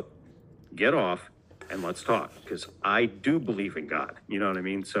horse up, get off, and let's talk," because I do believe in God. You know what I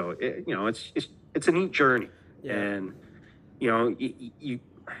mean? So you know, it's a neat journey, and you know, you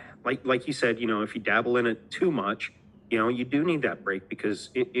like you said, you know, if you dabble in it too much, you know, you do need that break, because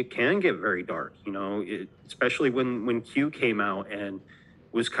it can get very dark, you know, especially when Q came out and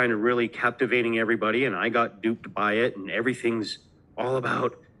was kind of really captivating everybody, and I got duped by it, and everything's all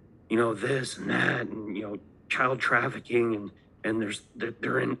about, you know, this and that, and, you know, child trafficking, and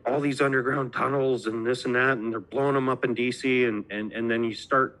they're in all these underground tunnels and this and that, and they're blowing them up in DC, and then you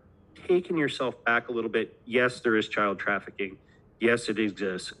start taking yourself back a little bit. Yes, there is child trafficking. Yes, it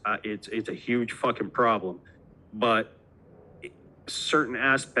exists. It's a huge fucking problem, but certain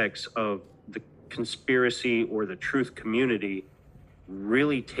aspects of the conspiracy or the truth community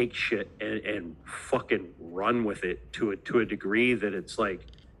really take shit and fucking run with it to a degree that it's like,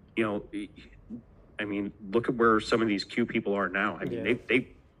 you know, I mean, look at where some of these Q people are now. I mean, they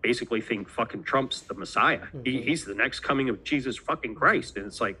basically think fucking Trump's the Messiah. He's the next coming of Jesus fucking Christ, and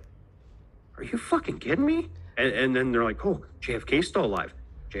it's like, are you fucking kidding me? And then they're like, oh, JFK's still alive.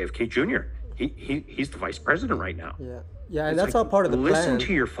 JFK Jr. He's the vice president right now. Yeah, and It's that's like, all part of the plan. Listen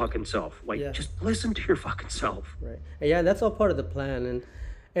to your fucking self. Like, just listen to your fucking self. Right. Yeah, that's all part of the plan, and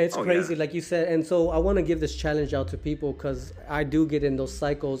it's crazy, like you said. And so I want to give this challenge out to people, because I do get in those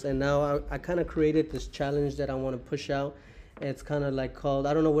cycles, and now I kind of created this challenge that I want to push out. It's kind of like called,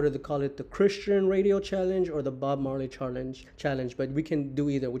 I don't know whether to call it the Christian Radio Challenge or the Bob Marley Challenge, but we can do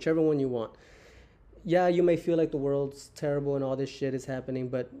either, whichever one you want. Yeah, you may feel like the world's terrible and all this shit is happening,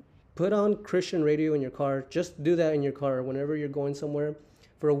 but put on Christian radio in your car. Just do that in your car whenever you're going somewhere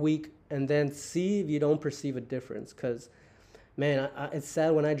for a week, and then see if you don't perceive a difference. Because, man, it's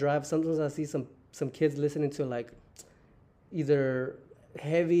sad when I drive. Sometimes I see some kids listening to, like, either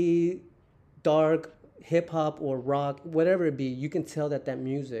heavy, dark, hip-hop or rock, whatever it be. You can tell that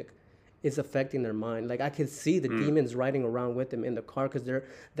music is affecting their mind. Like, I can see the demons riding around with them in the car, because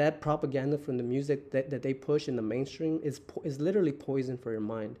that propaganda from the music that they push in the mainstream is literally poison for your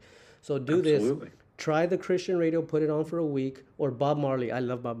mind. So do this. Try the Christian radio, put it on for a week. Or Bob Marley. I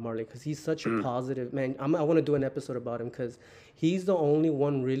love Bob Marley because he's such a positive man. I want to do an episode about him, because he's the only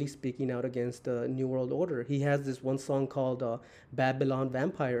one really speaking out against the New World Order. He has this one song called Babylon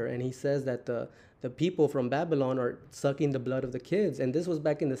Vampire, and he says that the people from Babylon are sucking the blood of the kids. And this was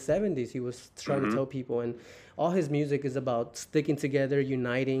back in the 70s. He was trying to tell people. And all his music is about sticking together,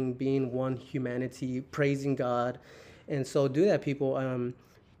 uniting, being one humanity, praising God. And so do that, people.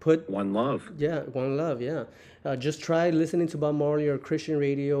 Put one love. Yeah, one love, yeah. Just try listening to Bob Marley or Christian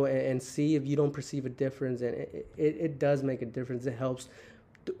radio, and see if you don't perceive a difference. And it does make a difference. It helps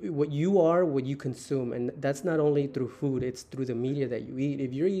what you are, what you consume. And that's not only through food, it's through the media that you eat.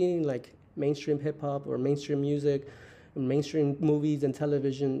 If you're eating like mainstream hip-hop or mainstream music, mainstream movies and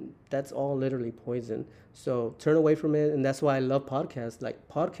television, that's all literally poison. So turn away from it. And that's why I love podcasts. Like,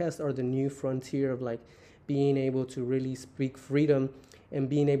 podcasts are the new frontier of like being able to really speak freedom and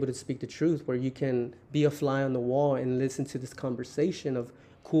being able to speak the truth, where you can be a fly on the wall and listen to this conversation of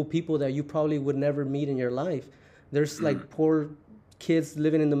cool people that you probably would never meet in your life. There's like poor kids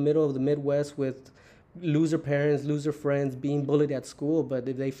living in the middle of the Midwest with loser parents, loser friends, being bullied at school. But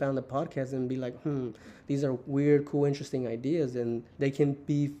if they found a podcast and be like, these are weird, cool, interesting ideas, and they can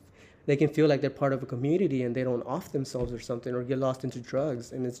feel like they're part of a community, and they don't off themselves or something, or get lost into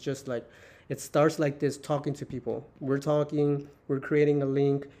drugs. And it's just like, it starts like this, talking to people. We're talking, we're creating a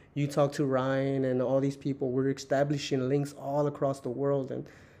link. You talk to Ryan and all these people. We're establishing links all across the world. And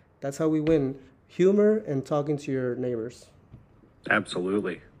that's how we win. Humor and talking to your neighbors.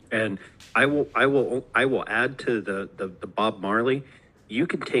 Absolutely. And I will add to the Bob Marley. You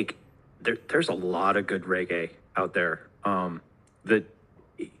can take, there's a lot of good reggae out there that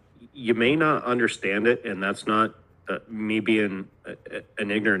you may not understand it, and that's not me being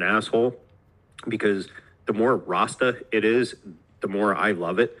an ignorant asshole, because the more Rasta it is, the more I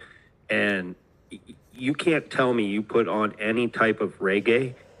love it. And you can't tell me you put on any type of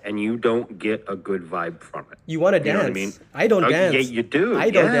reggae and you don't get a good vibe from it. You want to dance? You know what I mean? I don't dance. Yeah, you do.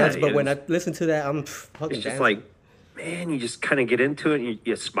 I don't dance, but when I listen to that, I'm fucking It's just dancing. like, man, you just kind of get into it, and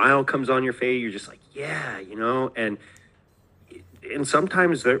your smile comes on your face. You're just like, yeah, you know. And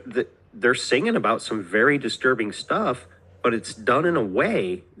sometimes they're singing about some very disturbing stuff, but it's done in a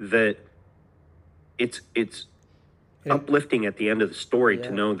way that it's It, uplifting at the end of the story to yeah,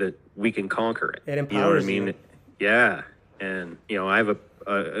 know that we can conquer it. it You know what I empowers you. mean? Yeah. And, I have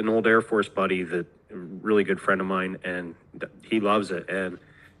an old Air Force buddy that a really good friend of mine, and he loves it. And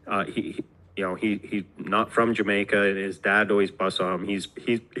he's not from Jamaica, and his dad always busts on him.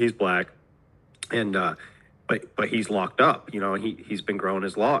 He's black, and but he's locked up. He's been growing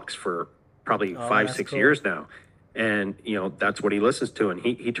his locks for probably Oh, five, that's 6 years cool. now, and that's what he listens to. And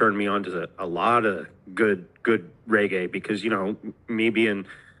he turned me on to a lot of good reggae, because me being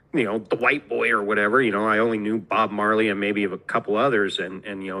the white boy or whatever, I only knew Bob Marley and maybe a couple others, and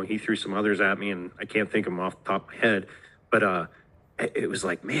he threw some others at me, and I can't think of them off the top of my head, but it was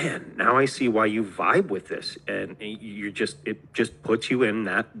like, man, now I see why you vibe with this, and it just puts you in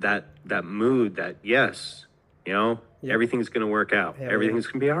that mood that, yes, Yep. everything's gonna work out, Hell yeah. everything's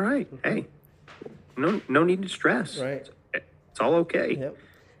gonna be all right. Hey, no need to stress. Right. It's all okay. Yep.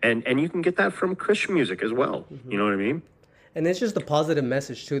 And you can get that from Christian music as well. You know what I mean? And it's just a positive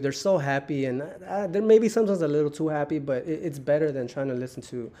message too. They're so happy, and they're maybe sometimes a little too happy, but it's better than trying to listen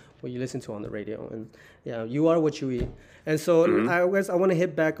to what you listen to on the radio. And yeah, you are what you eat. And so I guess I want to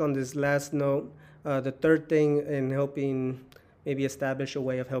hit back on this last note. The third thing in helping maybe establish a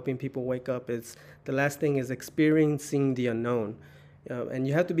way of helping people wake up is the last thing is experiencing the unknown. And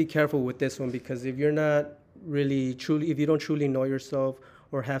you have to be careful with this one, because if you're not really truly, if you don't truly know yourself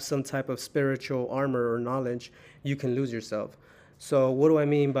or have some type of spiritual armor or knowledge, you can lose yourself. So what do I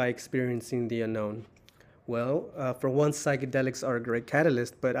mean by experiencing the unknown? Well, for one, psychedelics are a great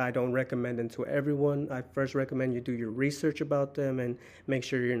catalyst, but I don't recommend them to everyone. I first recommend you do your research about them and make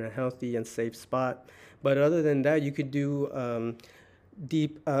sure you're in a healthy and safe spot. But other than that, you could do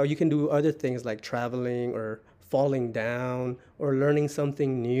you can do other things like traveling or falling down or learning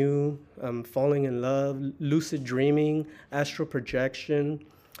something new, falling in love, lucid dreaming, astral projection,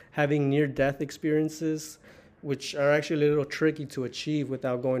 having near-death experiences, which are actually a little tricky to achieve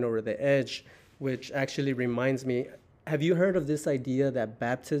without going over the edge, which actually reminds me, have you heard of this idea that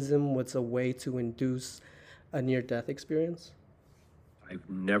baptism was a way to induce a near-death experience? I've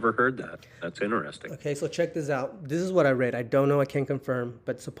never heard that. That's interesting. Okay, so check this out. This is what I read. I don't know, I can't confirm,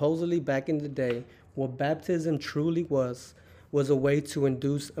 but supposedly back in the day, what baptism truly was a way to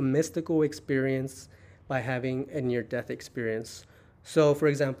induce a mystical experience by having a near-death experience. So, for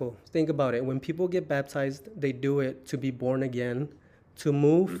example, think about it. When people get baptized, they do it to be born again, to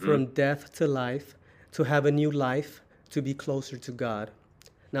move from death to life, to have a new life, to be closer to God.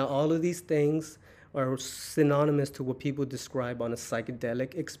 Now, all of these things are synonymous to what people describe on a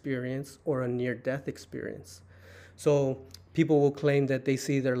psychedelic experience or a near-death experience. So people will claim that they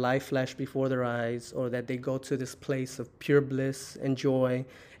see their life flash before their eyes, or that they go to this place of pure bliss and joy,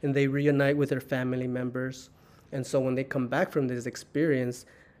 and they reunite with their family members. And so when they come back from this experience,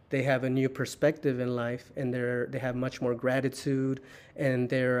 they have a new perspective in life, and they have much more gratitude, and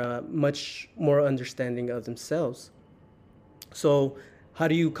they're much more understanding of themselves. So how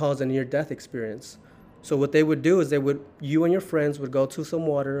do you cause a near-death experience? So what they would do is you and your friends would go to some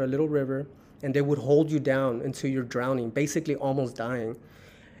water, a little river, and they would hold you down until you're drowning, basically almost dying.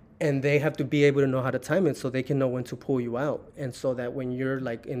 And they have to be able to know how to time it so they can know when to pull you out. And so that when you're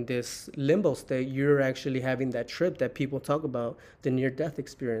like in this limbo state, you're actually having that trip that people talk about, the near-death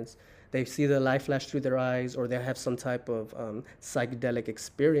experience. They see the light flash through their eyes, or they have some type of psychedelic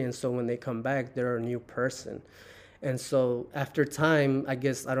experience. So when they come back, they're a new person. And so after time, I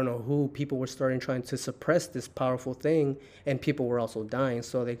guess, I don't know who, people were starting trying to suppress this powerful thing, and people were also dying.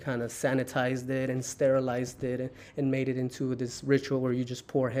 So they kind of sanitized it and sterilized it and made it into this ritual where you just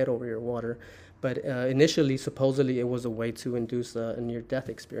pour head over your water. But initially, supposedly, it was a way to induce a near-death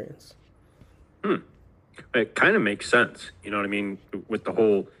experience. It kind of makes sense. You know what I mean? With the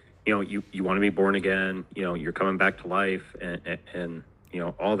whole, you want to be born again, you're coming back to life, and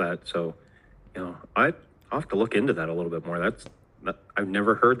all that. So, I'll have to look into that a little bit more. I've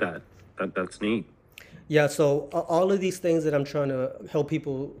never heard that. That's neat. Yeah, so all of these things that I'm trying to help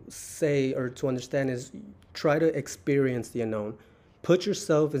people say or to understand is try to experience the unknown. Put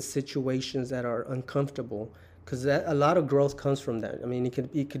yourself in situations that are uncomfortable, because a lot of growth comes from that. I mean,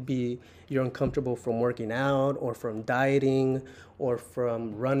 it could be you're uncomfortable from working out, or from dieting, or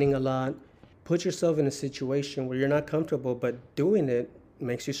from running a lot. Put yourself in a situation where you're not comfortable, but doing it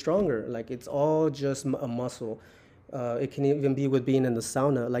makes you stronger. Like, it's all just a muscle. It can even be with being in the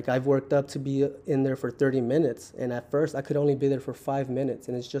sauna. Like, I've worked up to be in there for 30 minutes, and at first I could only be there for 5 minutes,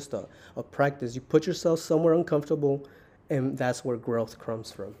 and it's just a practice. You put yourself somewhere uncomfortable, and that's where growth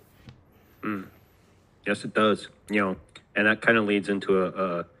comes from. Yes, it does. And that kind of leads into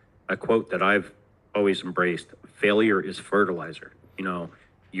a quote that I've always embraced failure is fertilizer. You know,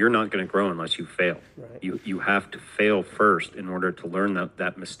 you're not going to grow unless you fail. Right. You have to fail first in order to learn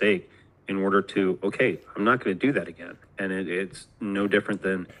that mistake, in order to, okay, I'm not going to do that again. And it's no different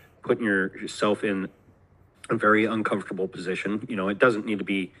than putting yourself in a very uncomfortable position. You know, it doesn't need to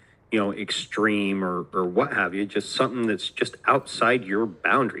be, you know, extreme or what have you, just something that's just outside your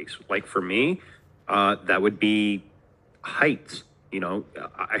boundaries. Like for me, that would be heights. You know,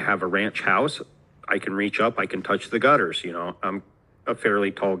 I have a ranch house. I can reach up, I can touch the gutters. You know, I'm a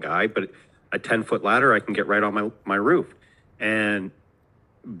fairly tall guy, but a 10-foot ladder, I can get right on my roof. And,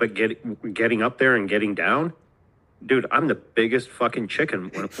 but getting up there and getting down, dude, I'm the biggest fucking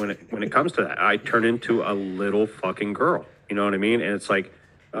chicken when it comes to that. I turn into a little fucking girl. You know what I mean? And it's like,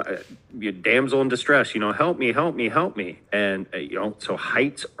 you damsel in distress, you know, help me, help me, help me. And, you know, so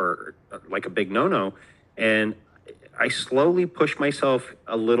heights are like a big no-no. And I slowly push myself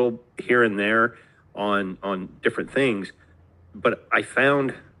a little here and there on different things. But I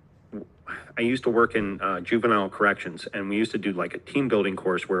found, I used to work in juvenile corrections, and we used to do like a team building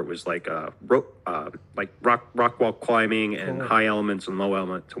course where it was like like rock wall climbing and high elements and low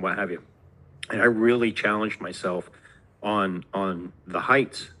elements and what have you. And I really challenged myself on the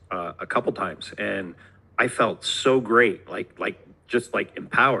heights a couple times, and I felt so great, like just like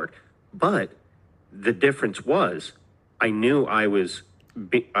empowered. But the difference was, I knew I was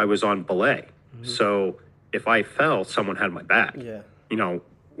on belay, so if I fell, someone had my back. Yeah. You know,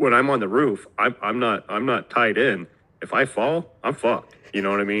 when I'm on the roof, I'm not tied in. If I fall, I'm fucked. You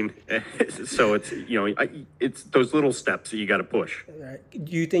know what I mean? So it's, you know, it's those little steps that you got to push. Right.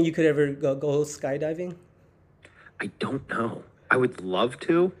 Do you think you could ever go skydiving? I don't know. I would love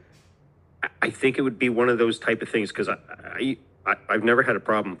to. I think it would be one of those type of things, because I've never had a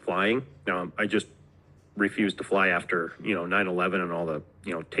problem flying. I just refused to fly after, you know, 9/11 and all the,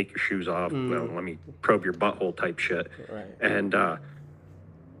 you know, take your shoes off, well, let me probe your butthole type shit. Right. And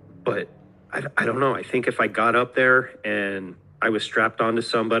but I don't know. I think if I got up there and I was strapped onto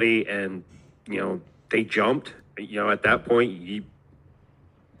somebody and, you know, they jumped, you know, at that point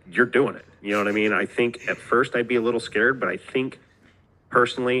you're doing it. You know what I mean? I think at first I'd be a little scared, but I think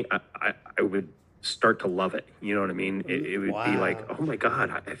personally I would start to love it. You know what I mean? It would be like, oh my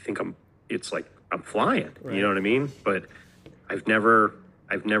God, I think it's like I'm flying. Right. You know what I mean? But I've never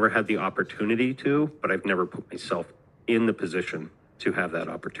had the opportunity to, but I've never put myself in the position to have that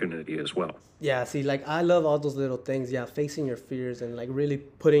opportunity as well. Yeah, see, like I love all those little things. Yeah, facing your fears and like really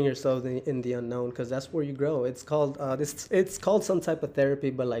putting yourself in the unknown, because that's where you grow. It's called it's called some type of therapy,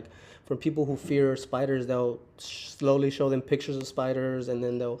 but like for people who fear spiders, they'll slowly show them pictures of spiders, and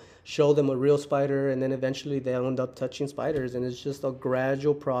then they'll show them a real spider, and then eventually they'll end up touching spiders, and it's just a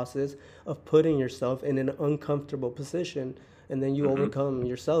gradual process of putting yourself in an uncomfortable position, and then you overcome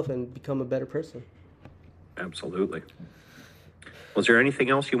yourself and become a better person. Absolutely. Was there anything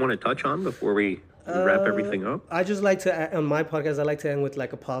else you want to touch on before we wrap everything up? I just like to, on my podcast, I like to end with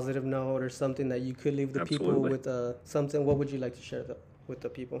like a positive note or something that you could leave the people with something. What would you like to share with the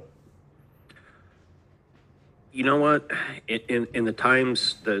people? You know what? In the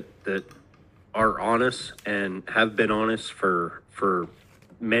times that are honest and have been honest for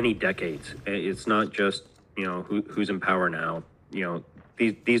many decades, it's not just, you know, who's in power now. You know,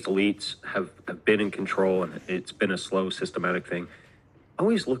 these elites have been in control, and it's been a slow, systematic thing.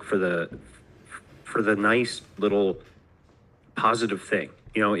 Always look for the nice little positive thing.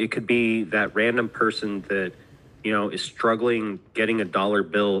 You know, it could be that random person that, you know, is struggling getting a dollar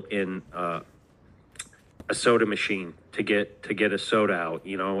bill in a soda machine to get a soda out,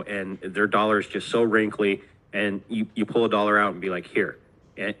 you know, and their dollar is just so wrinkly, and you pull a dollar out and be like, here,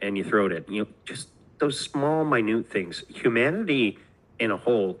 and you throw it in. You know, just those small, minute things. Humanity in a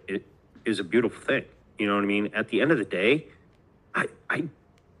whole, it is a beautiful thing. You know what I mean? At the end of the day,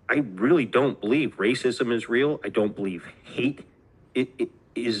 I really don't believe racism is real. I don't believe hate it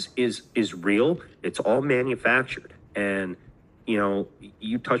is real. It's all manufactured. And, you know,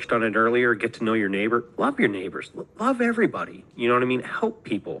 you touched on it earlier, get to know your neighbor, love your neighbors, love everybody. You know what I mean? Help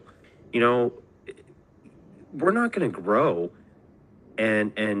people. You know, we're not going to grow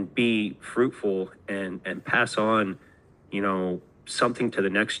and be fruitful and pass on, you know, something to the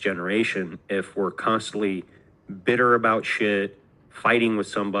next generation if we're constantly bitter about shit, fighting with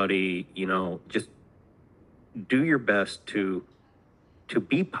somebody. You know, just do your best to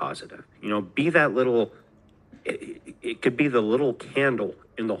be positive. You know, be that little, it could be the little candle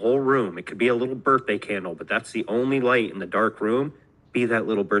in the whole room. It could be a little birthday candle, but that's the only light in the dark room. Be that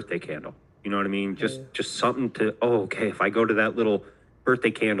little birthday candle. You know what I mean? Just something to, oh, okay, if I go to that little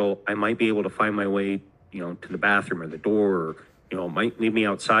birthday candle, I might be able to find my way, you know, to the bathroom or the door, or, you know, might lead me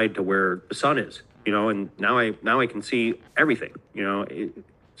outside to where the sun is. and now I can see everything,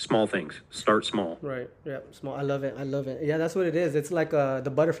 small things. Start small. Right. Yeah. Small. I love it. I love it. Yeah, that's what it is. It's like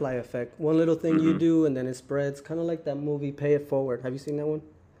the butterfly effect. One little thing you do, and then it spreads. Kind of like that movie, Pay It Forward. Have you seen that one?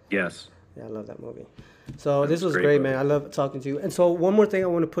 Yes. Yeah, I love that movie. So this was great great, movie. man. I love talking to you. And so one more thing I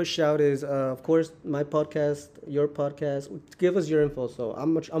want to push out is, of course, my podcast, your podcast. Give us your info. So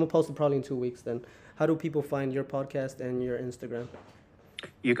I'm gonna post it probably in 2 weeks. Then, how do people find your podcast and your Instagram?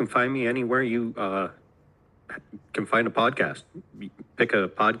 You can find me anywhere you can find a podcast. You pick a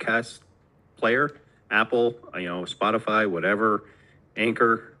podcast player, Apple, Spotify, whatever,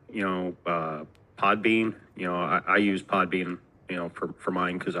 Anchor, Podbean. I use Podbean, for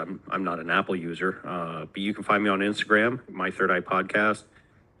mine because I'm not an Apple user. But you can find me on Instagram, My Third Eye Podcast.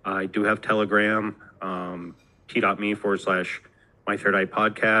 I do have Telegram, t.me/My Third Eye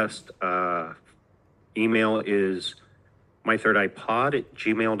Podcast. Email is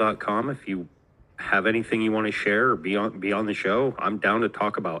mythirdeyepod@gmail.com. If you have anything you want to share or be on the show, I'm down to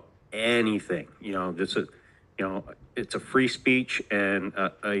talk about anything. This is, it's a free speech and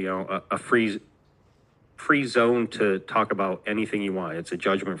a free zone to talk about anything you want. It's a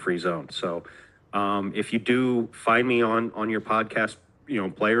judgment-free zone. So if you do find me on your podcast,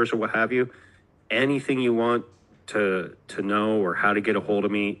 players or what have you, anything you want to know or how to get a hold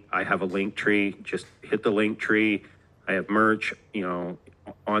of me, I have a link tree. Just hit the link tree. I have merch,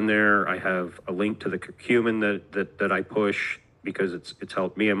 on there. I have a link to the curcumin that I push because it's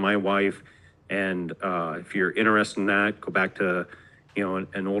helped me and my wife. And if you're interested in that, go back to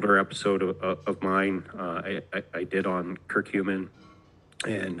an older episode of mine. I did on curcumin,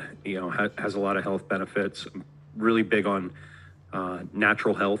 and has a lot of health benefits. I'm really big on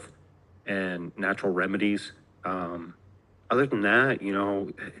natural health and natural remedies. Other than that,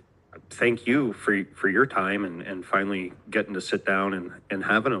 thank you for your time and finally getting to sit down and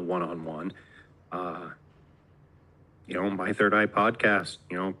having a one-on-one. My Third Eye Podcast,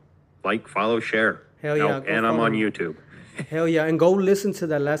 like, follow, share. Hell yeah, go And I'm follow on me. YouTube. Hell yeah, and go listen to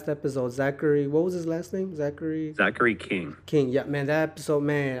that last episode. Zachary, what was his last name? Zachary King. King. Yeah, man, that episode,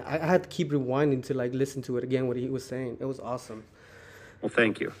 man, I had to keep rewinding to listen to it again. What he was saying, it was awesome. Well,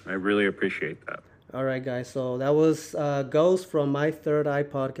 thank you. I really appreciate that. All right, guys. So that was Ghost from My Third Eye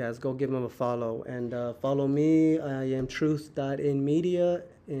Podcast. Go give him a follow. And follow me. I am truth.inmedia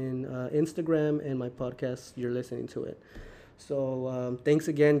in Instagram, and my podcast, you're listening to it. So thanks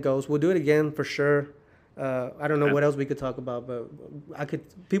again, Ghost. We'll do it again for sure. I don't know what else we could talk about, but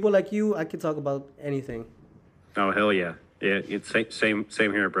people like you, I could talk about anything. Oh, hell yeah. Yeah, it's same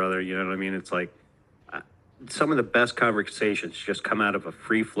here, brother. You know what I mean? It's like some of the best conversations just come out of a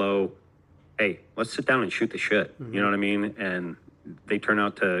free flow. Hey, let's sit down and shoot the shit. Mm-hmm. You know what I mean? And they turn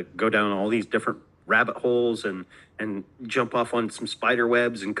out to go down all these different rabbit holes and jump off on some spider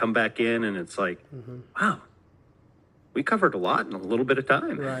webs and come back in. And it's like, wow, we covered a lot in a little bit of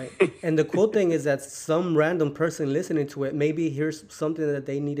time. Right. And the cool thing is that some random person listening to it maybe hears something that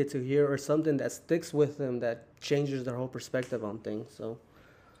they needed to hear or something that sticks with them that changes their whole perspective on things. So,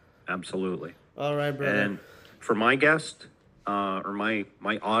 absolutely. All right, brother. And for my guest, or my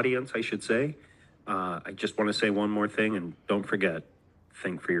audience, I should say, I just want to say one more thing, and don't forget,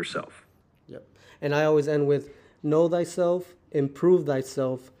 think for yourself. Yep. And I always end with, know thyself, improve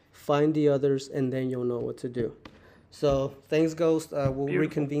thyself, find the others, and then you'll know what to do. So thanks, Ghost. We'll Beautiful.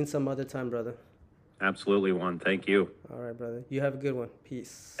 Reconvene some other time, brother. Absolutely, Juan. Thank you. All right, brother. You have a good one.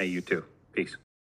 Peace. Hey, you too. Peace.